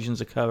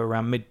explosions occur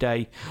around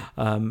midday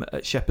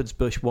at Shepherd's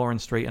Bush, Warren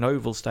Street and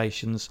Oval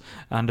stations,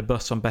 and a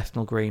bus on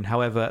Bethnal Green.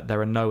 However,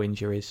 there are no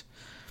injuries.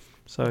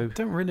 So I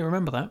don't really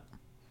remember that.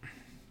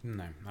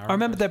 No, I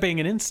remember there being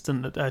an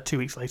incident 2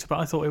 weeks later, but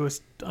I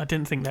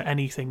didn't think that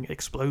anything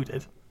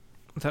exploded.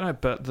 I don't know,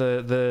 but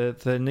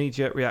the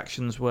knee-jerk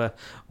reactions were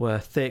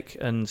thick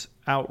and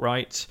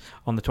outright.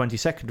 On the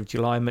 22nd of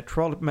July,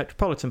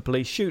 Metropolitan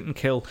Police shoot and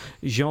kill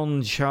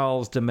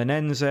Jean-Charles de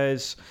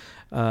Menezes,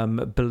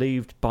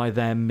 believed by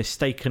them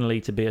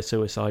mistakenly to be a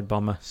suicide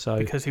bomber.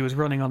 Because he was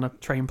running on a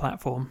train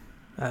platform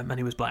and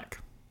he was black.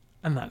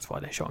 And that's why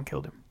they shot and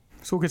killed him.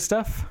 It's all good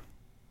stuff.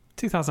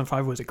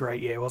 2005 was a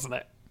great year, wasn't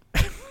it?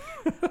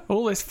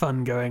 All this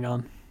fun going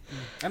on.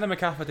 And then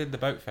MacArthur did the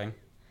boat thing.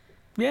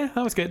 Yeah,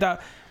 that was good.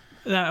 That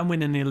and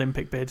winning the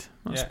Olympic bid.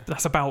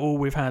 That's about all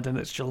we've had, and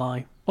it's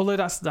July. Although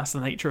that's the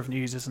nature of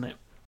news, isn't it?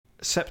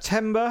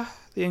 September,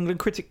 the England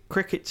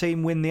cricket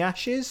team win the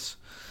Ashes.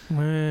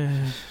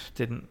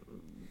 Didn't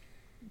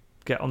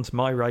get onto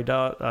my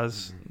radar,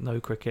 as no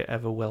cricket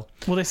ever will.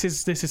 Well, this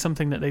is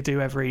something that they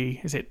do every,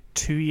 is it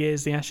 2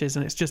 years, the Ashes,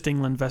 and it's just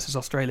England versus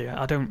Australia.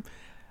 I don't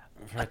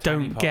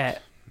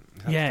get.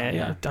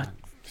 Yeah,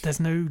 there's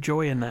no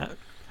joy in that.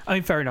 I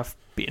mean, fair enough,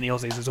 beating the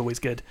Aussies is always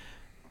good,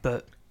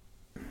 but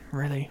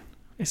really,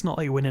 it's not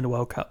like winning a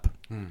World Cup.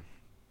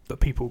 But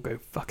people go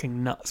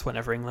fucking nuts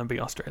whenever England beat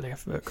Australia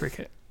for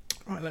cricket.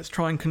 Right, let's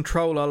try and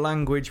control our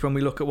language when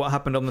we look at what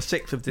happened on the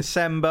 6th of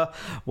December,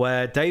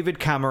 where David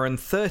Cameron,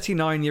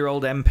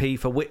 39-year-old MP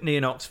for Witney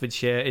in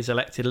Oxfordshire, is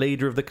elected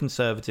leader of the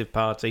Conservative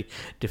Party,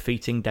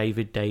 defeating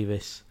David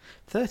Davis.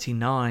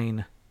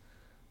 39.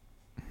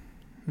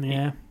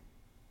 Yeah.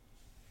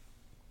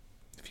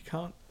 If you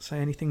can't say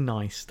anything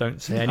nice,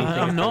 don't say anything.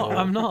 I'm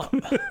not.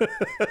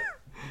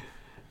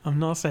 I'm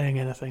not saying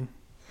anything.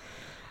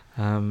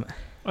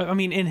 I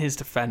mean, in his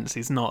defence,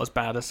 he's not as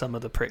bad as some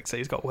of the pricks that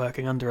he's got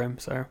working under him.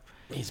 So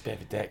he's a bit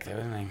of a dick, though,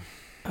 isn't he?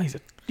 Oh,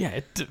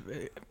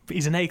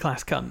 he's an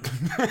A-class cunt.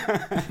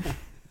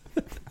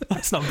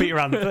 Let's not beat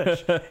around the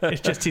bush.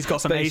 It's just he's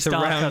got some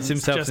A-star cunts surrounds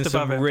himself just with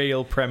above some him.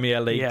 real Premier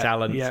League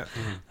talent. Yeah.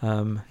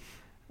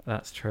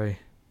 That's true.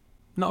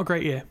 Not a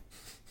great year.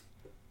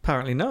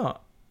 Apparently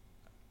not.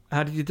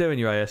 How did you do in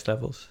your AS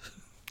levels?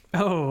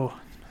 Oh,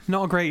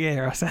 not a great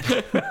year, I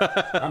said.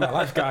 I'm a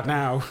lifeguard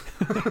now.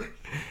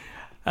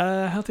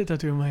 How did I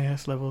do in my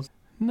AS levels?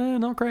 No,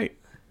 not great.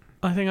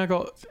 I think I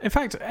got... In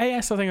fact,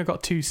 AS, I think I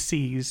got 2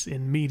 Cs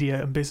in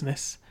media and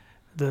business,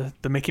 the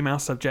Mickey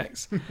Mouse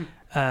subjects.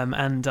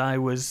 And I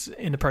was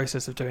in the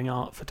process of doing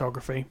art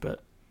photography,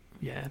 but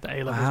yeah, the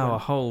A-levels Wow, a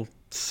whole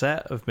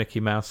set of Mickey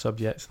Mouse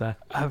subjects there.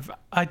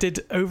 I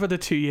did, over the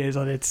 2 years,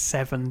 I did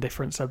 7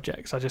 different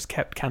subjects. I just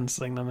kept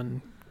cancelling them,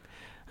 and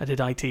I did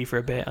IT for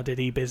a bit, I did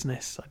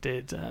e-business, I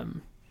did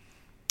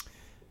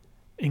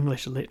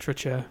English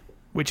literature,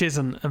 which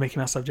isn't a Mickey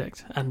Mouse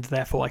subject, and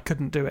therefore I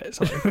couldn't do it,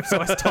 so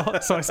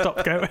I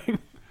stopped going.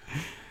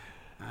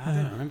 I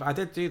don't remember. I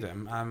did do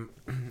them.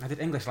 I did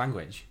English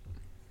language.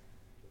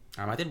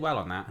 I did well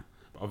on that,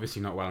 but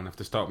obviously not well enough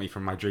to stop me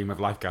from my dream of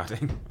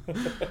lifeguarding.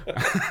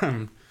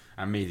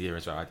 And media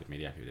as well. I did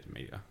media. Who did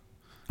media?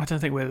 I don't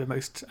think we're the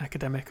most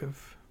academic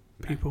of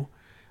people.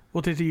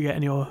 What did you get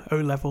in your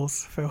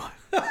O-levels, Phil?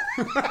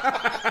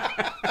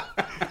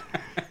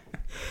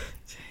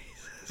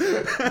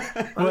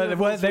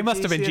 Well, they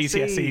must have been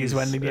GCSEs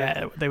when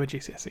they were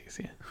GCSEs.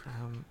 Yeah.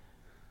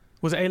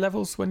 Was it A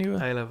levels when you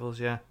were A levels?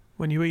 Yeah.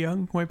 When you were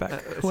young, way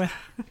back when?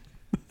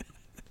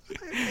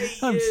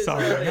 I'm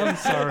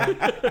sorry.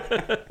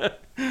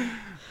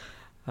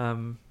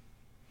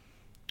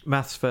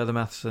 Maths, further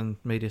maths, and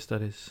media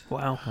studies.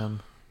 Wow.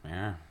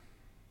 Yeah.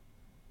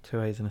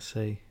 2 A's and a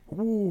C.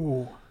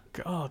 Ooh,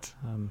 God.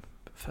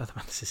 But further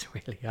maths is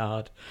really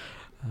hard.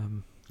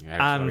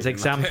 Yeah, and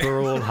exams were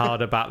all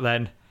harder back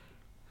then.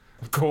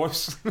 Of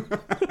course.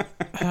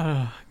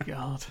 Oh,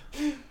 God.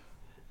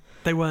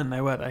 They weren't,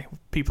 were they?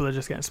 People are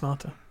just getting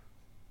smarter.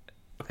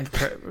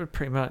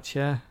 Pretty much,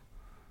 yeah.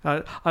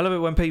 I love it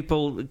when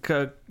people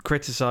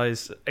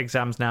criticise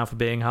exams now for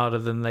being harder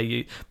than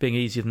being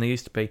easier than they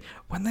used to be,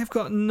 when they've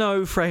got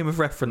no frame of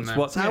reference.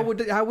 No. How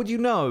would you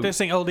know? They just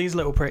think, these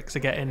little pricks are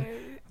getting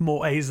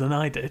more A's than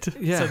I did,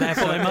 so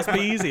therefore they must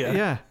be easier.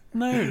 Yeah.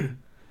 No,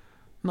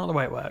 not the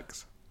way it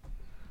works.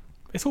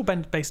 It's all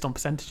based on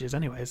percentages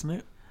anyway, isn't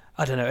it?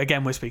 I don't know.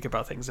 Again, we're speaking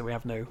about things that we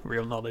have no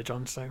real knowledge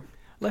on, so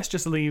let's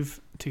just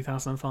leave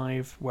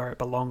 2005 where it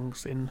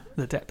belongs, in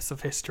the depths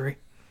of history.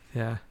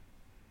 Yeah.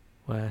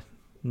 Where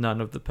none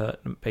of the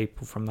pertinent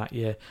people from that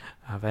year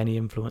have any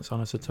influence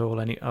on us at all.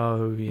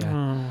 Oh,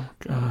 yeah.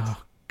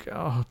 Oh,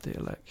 God, the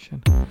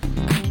election.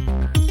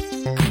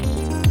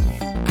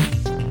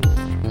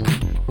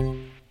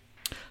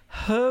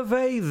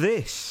 Hervé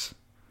this.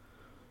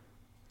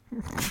 I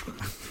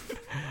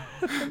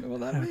don't know what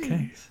that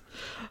means.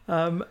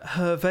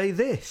 Hervé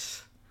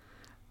this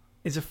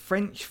is a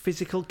French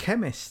physical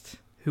chemist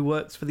who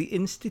works for the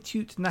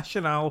Institut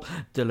National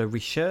de la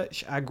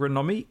Recherche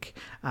Agronomique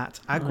at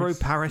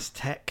AgroParis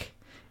Tech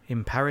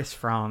in Paris,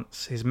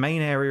 France. His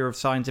main area of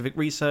scientific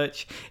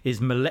research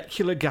is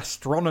molecular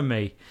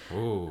gastronomy.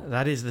 Ooh.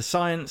 That is the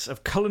science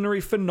of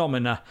culinary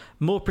phenomena,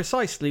 more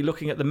precisely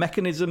looking at the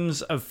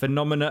mechanisms of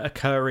phenomena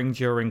occurring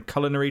during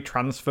culinary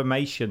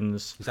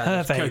transformations. Is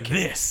that just cooking?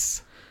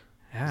 This.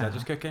 Yeah. Is that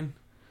just cooking?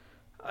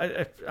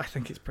 I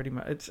think it's pretty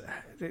much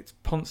it's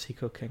Ponzi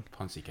cooking.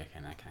 Ponzi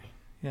cooking, okay.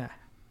 Yeah.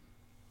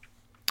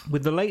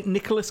 With the late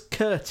Nicholas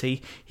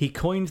Curti, he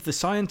coined the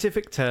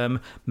scientific term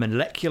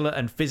molecular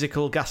and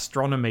physical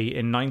gastronomy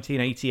in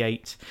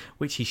 1988,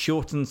 which he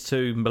shortened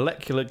to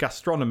molecular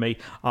gastronomy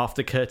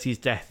after Curti's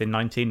death in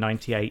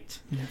 1998.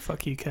 Yeah,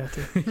 fuck you,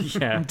 Curti.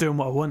 Yeah. I'm doing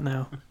what I want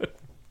now.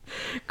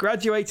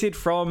 Graduated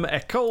from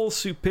École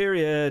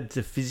Supérieure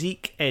de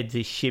Physique et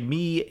de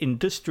Chimie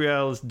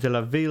Industrielles de la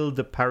Ville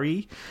de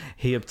Paris,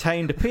 he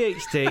obtained a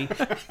PhD.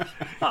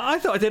 I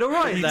thought I did all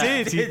right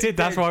there. You did.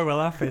 That's why we're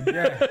laughing.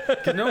 Yeah,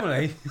 because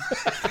normally...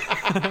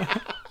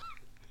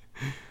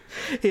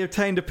 He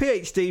obtained a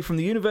PhD from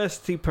the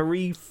University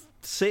Paris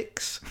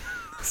 6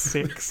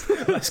 6.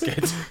 That's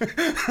good.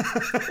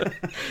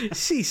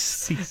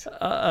 Six.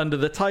 Under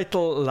the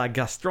title La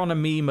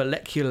Gastronomie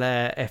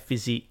moléculaire et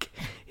physique,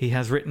 he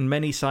has written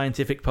many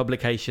scientific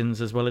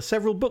publications as well as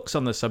several books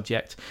on the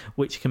subject,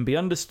 which can be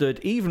understood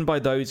even by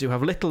those who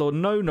have little or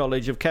no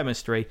knowledge of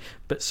chemistry,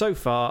 but so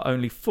far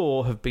only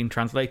 4 have been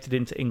translated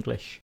into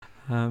English.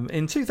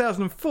 In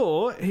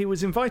 2004, he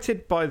was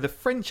invited by the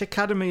French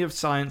Academy of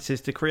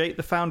Sciences to create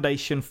the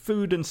foundation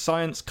Food and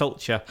Science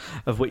Culture,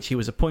 of which he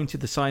was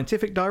appointed the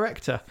scientific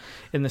director.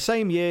 In the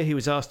same year, he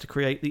was asked to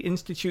create the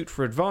Institute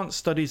for Advanced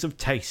Studies of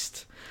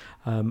Taste,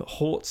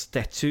 Hautes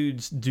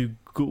d'études du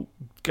goût.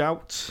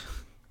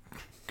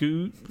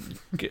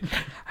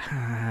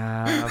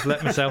 I've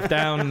let myself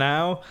down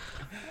now.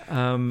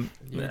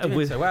 You're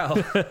doing so well.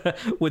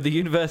 With the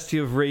University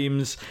of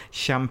Reims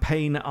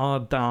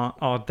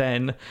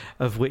Champagne-Ardenne,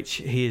 of which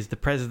he is the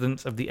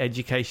president of the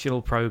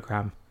educational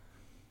programme.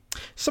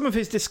 Some of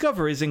his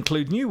discoveries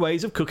include new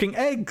ways of cooking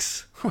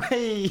eggs.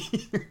 Hey,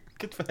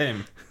 good for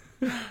him.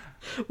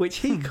 Which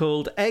he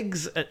called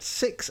eggs at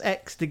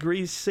 6x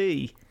degrees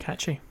C.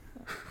 Catchy.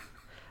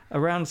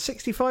 Around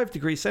 65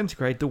 degrees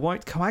centigrade, the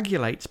white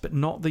coagulates, but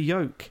not the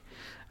yolk.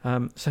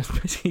 So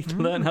basically, to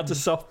learn how to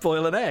soft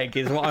boil an egg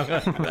is what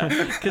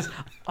I'm because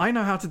I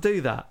know how to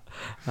do that.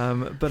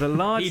 But a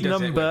large He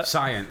does number it with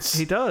science.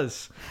 He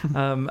does.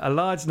 A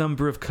large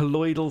number of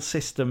colloidal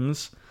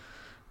systems.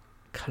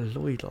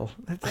 Colloidal.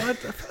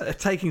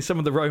 Taking some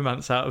of the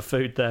romance out of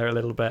food there a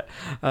little bit.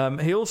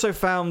 He also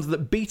found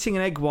that beating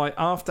an egg white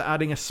after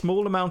adding a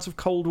small amount of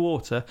cold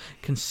water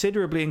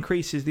considerably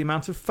increases the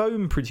amount of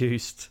foam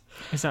produced.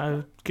 Is that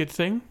a good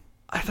thing?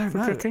 I don't For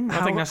know. cooking?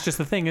 I think that's just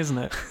the thing, isn't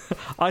it?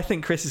 I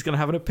think Chris is going to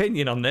have an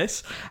opinion on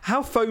this.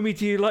 How foamy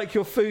do you like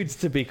your foods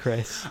to be,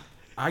 Chris?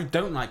 I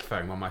don't like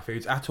foam on my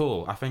foods at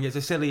all. I think it's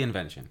a silly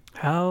invention.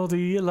 How do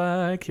you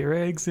like your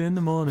eggs in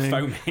the morning?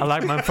 Foamy. I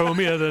like mine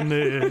foamier than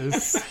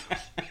this.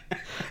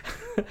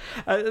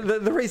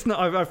 The reason that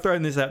I've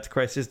thrown this out to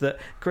Chris is that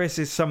Chris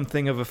is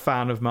something of a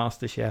fan of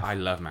MasterChef. I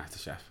love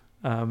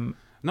MasterChef.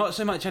 Not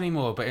so much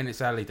anymore, but in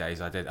its early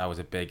days, I was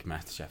a big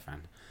MasterChef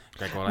fan.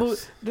 Greg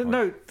Wallace. Well,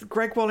 no,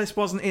 Greg Wallace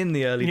wasn't in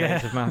the early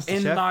days of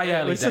MasterChef. In my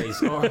early days.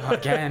 Oh,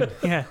 again.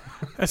 Yeah.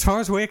 As far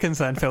as we're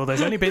concerned, Phil,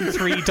 there's only been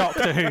 3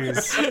 Doctor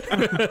Who's.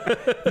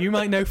 You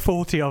might know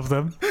 40 of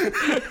them,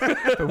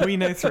 but we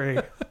know 3.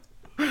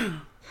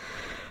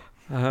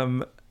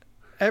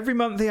 Every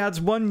month he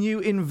adds one new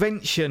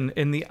invention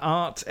in the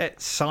art et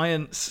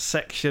science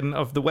section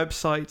of the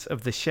website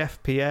of the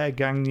chef Pierre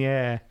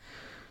Gagnaire.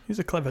 He's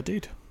a clever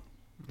dude.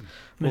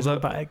 Knows all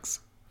about eggs.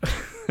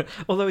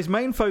 Although his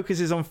main focus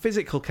is on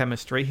physical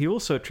chemistry, he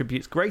also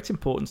attributes great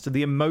importance to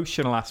the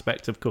emotional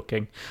aspect of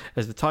cooking.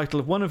 As the title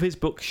of one of his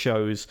books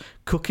shows,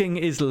 Cooking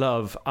is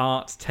Love,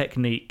 Art,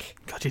 Technique.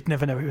 God, you'd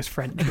never know he was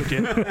French, would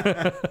you?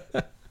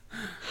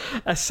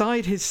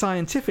 Aside his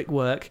scientific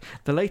work,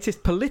 the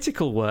latest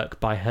political work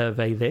by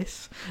Hervé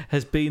This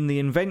has been the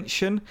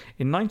invention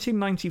in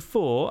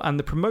 1994 and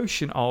the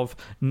promotion of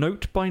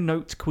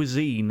note-by-note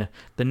cuisine,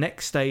 the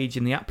next stage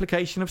in the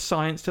application of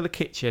science to the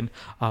kitchen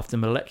after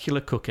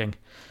molecular cooking.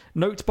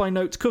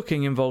 Note-by-note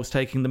cooking involves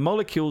taking the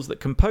molecules that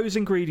compose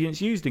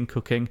ingredients used in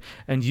cooking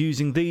and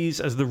using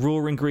these as the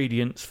raw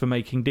ingredients for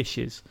making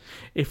dishes.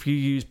 If you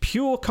use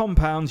pure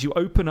compounds, you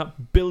open up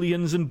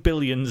billions and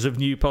billions of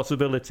new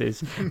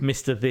possibilities,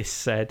 Mr. This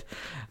said.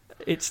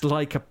 It's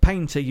like a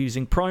painter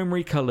using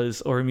primary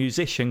colours or a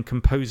musician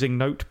composing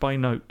note by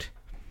note.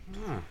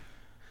 Oh.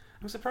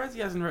 I'm surprised he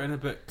hasn't written a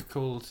book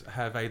called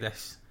Hervé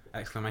This!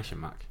 Exclamation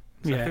mark.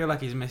 So Yeah. I feel like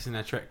he's missing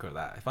a trick with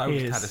that. If I He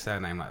just had is. a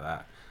surname like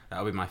that,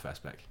 that would be my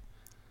first pick.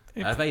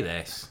 Hervé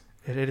This!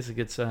 It is a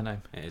good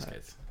surname. It is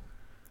good.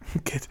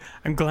 Good.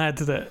 I'm glad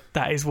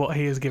that is what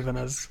he has given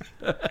us.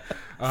 Forget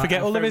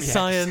and all of his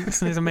Fermi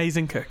science and his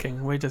amazing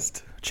cooking. We're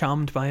just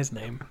charmed by his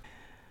name.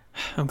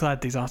 I'm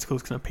glad these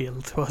articles can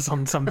appeal to us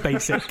on some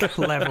basic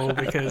level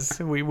because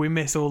we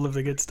miss all of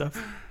the good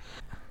stuff.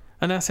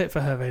 And that's it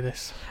for Hervé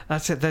This.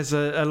 That's it. There's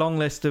a long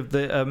list of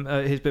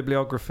the his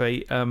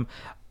bibliography.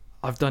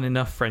 I've done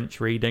enough French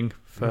reading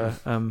for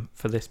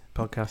this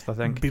podcast, I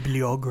think.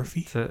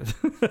 Bibliography.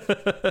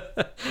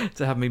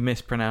 To have me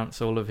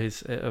mispronounce all of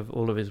his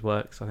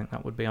works, I think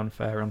that would be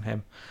unfair on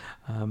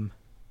him.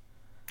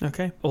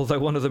 Okay. Although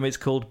one of them is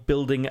called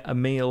Building a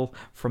Meal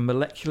from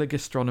Molecular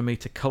Gastronomy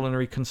to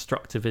Culinary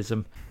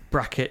Constructivism,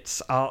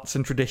 brackets, Arts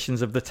and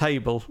Traditions of the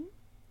Table,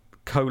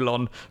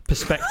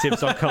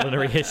 Perspectives on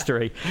Culinary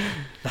History.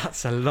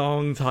 That's a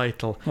long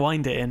title.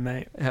 Wind it in,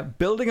 mate.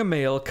 Building a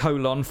Meal,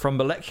 from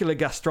Molecular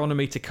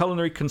Gastronomy to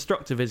Culinary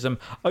Constructivism,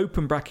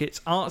 open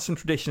brackets, Arts and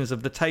Traditions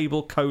of the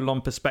Table,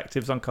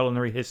 Perspectives on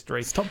Culinary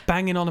History. Stop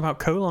banging on about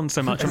colon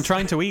so much. I'm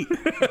trying to eat.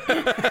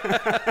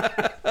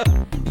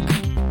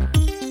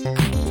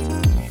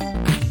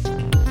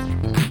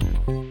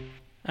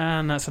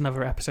 And that's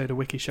another episode of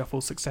Wiki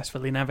Shuffle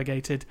successfully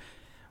navigated.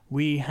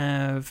 We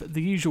have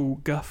the usual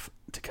guff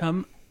to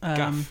come.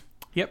 Guff?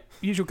 Yep,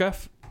 usual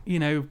guff. You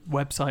know,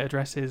 website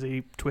addresses,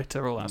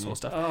 Twitter, all that sort of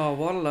stuff. Oh,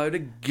 what a load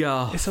of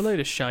guff. It's a load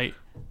of shite.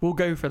 We'll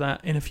go for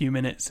that in a few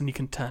minutes and you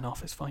can turn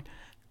off, it's fine.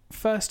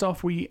 first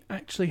off, we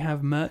actually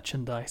have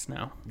merchandise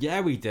now.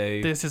 Yeah, we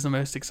do. This is the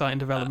most exciting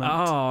development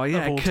Oh,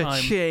 yeah, of all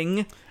time.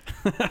 ka-ching.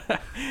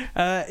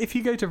 If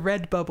you go to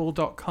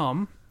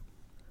redbubble.com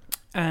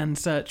and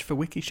search for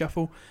Wiki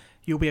Shuffle,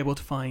 you'll be able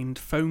to find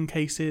phone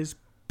cases,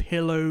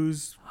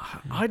 pillows,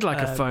 I'd like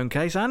a phone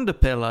case and a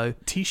pillow.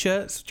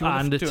 T-shirts.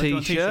 And a do you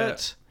want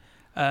T-shirt.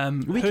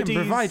 We can hoodies,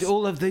 provide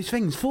all of those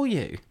things for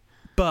you.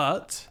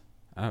 but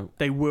Oh,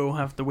 they will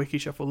have the Wiki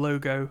Shuffle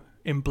logo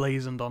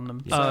emblazoned on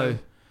them. So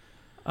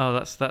Oh,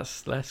 that's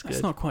less good.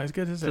 that's not quite as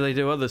good, is it? Do they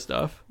do other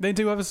stuff? They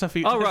do other stuff.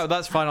 Oh, right,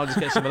 that's fine. I'll just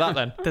get some of that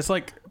then. There's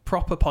like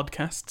proper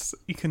podcasts.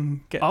 You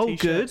can get Oh,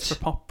 T-shirts good.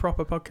 for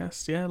proper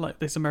podcasts. Yeah, like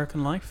This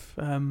American Life.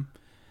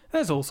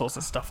 There's all sorts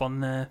of stuff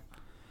on there.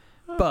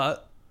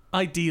 But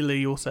ideally,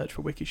 you'll search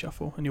for Wiki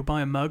Shuffle and you'll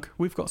buy a mug.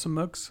 We've got some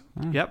mugs.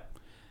 Yep.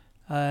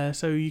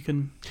 So you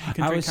can drink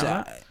out of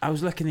that. I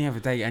was looking the other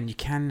day, and you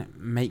can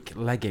make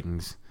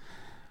leggings,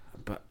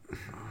 but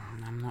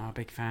I'm not a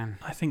big fan.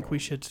 I think we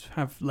should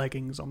have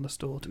leggings on the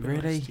store, to be Really?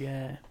 honest.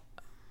 Yeah.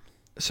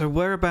 So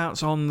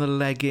whereabouts on the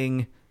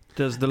legging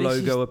does the This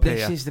logo is, appear?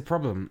 This is the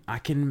problem. I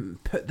can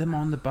put them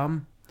on the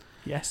bum,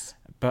 Yes.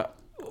 but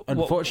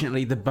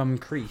unfortunately, the bum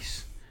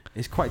crease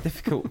is quite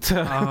difficult to.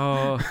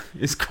 Oh,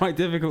 It's quite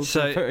difficult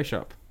So- to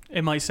Photoshop.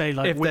 It might say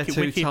like if they're Wiki,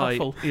 too Wiki tight,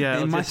 Huffle. yeah, It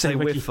it'll might just say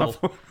Wiki wiffle.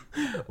 Huffle.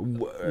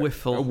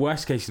 Wiffle.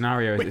 Worst case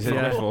scenario is it's a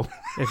Yeah. wiffle.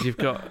 If you've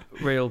got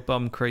real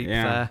bum creep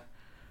Yeah. there,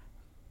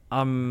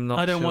 I'm not.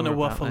 I don't want a sure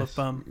about waffle this. of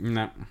bum.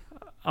 No.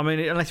 I mean,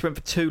 unless you went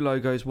for two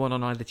logos, one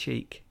on either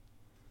cheek.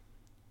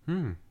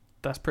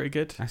 That's pretty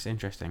good. That's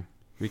interesting.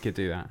 We could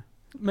do that.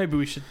 Maybe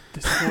we should.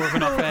 This is more of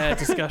an off-air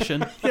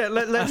discussion. Yeah,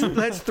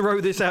 let's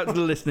throw this out to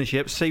the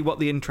listenership, see what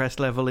the interest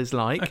level is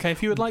like. Okay,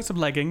 if you would like some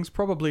leggings,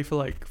 probably for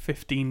like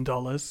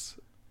 $15,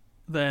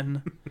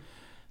 then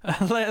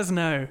let us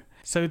know.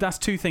 So that's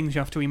two things you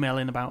have to email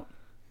in about: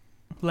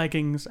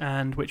 leggings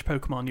and which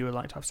Pokemon you would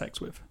like to have sex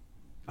with.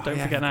 Don't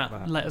forget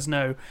that. Let us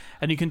know.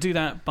 And you can do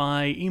that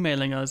by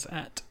emailing us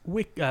at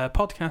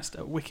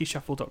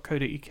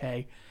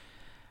podcast@wikishuffle.co.uk.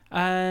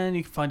 And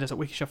you can find us at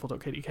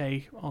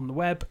wikishuffle.co.uk on the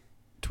web.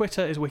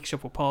 Twitter is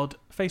WikiShufflePod.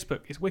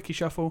 Facebook is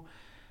WikiShuffle.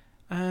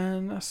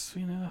 And that's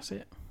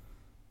it.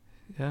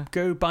 Yeah.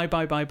 Go buy.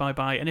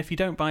 And if you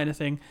don't buy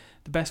anything,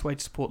 the best way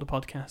to support the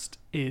podcast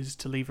is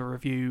to leave a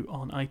review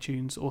on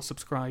iTunes or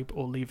subscribe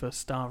or leave a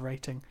star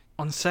rating.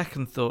 On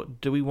second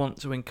thought, do we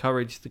want to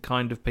encourage the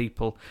kind of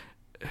people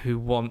who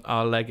want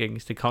our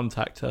leggings to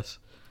contact us?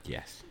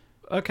 Yes.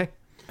 Okay.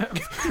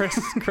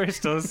 Chris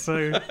does,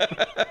 so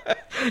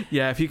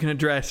Yeah, if you can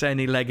address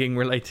any legging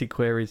related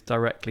queries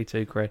directly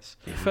to Chris.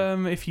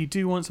 if you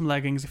do want some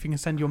leggings, if you can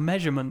send your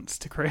measurements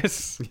to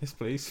Chris. Yes,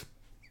 please.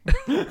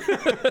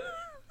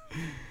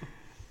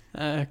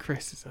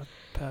 Chris is a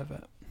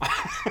pervert.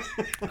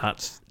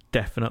 That's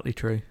definitely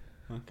true.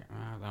 Okay,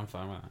 well, I'm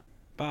fine with that.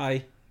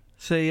 Bye.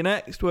 See you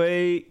next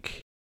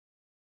week.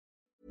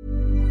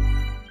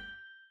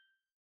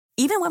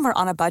 Even when we're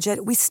on a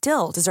budget, we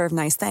still deserve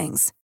nice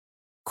things.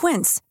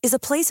 Quince is a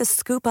place to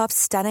scoop up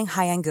stunning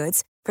high-end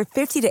goods for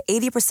 50 to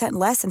 80%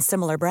 less than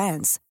similar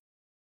brands.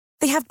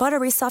 They have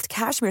buttery soft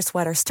cashmere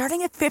sweaters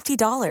starting at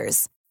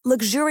 $50,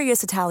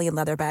 luxurious Italian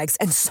leather bags,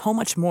 and so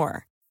much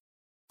more.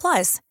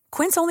 Plus,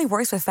 Quince only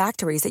works with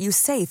factories that use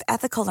safe,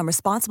 ethical, and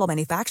responsible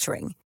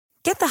manufacturing.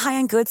 Get the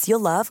high-end goods you'll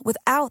love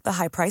without the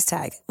high price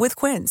tag with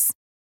Quince.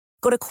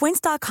 Go to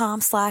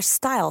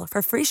quince.com/style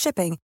for free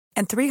shipping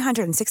and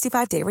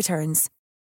 365-day returns.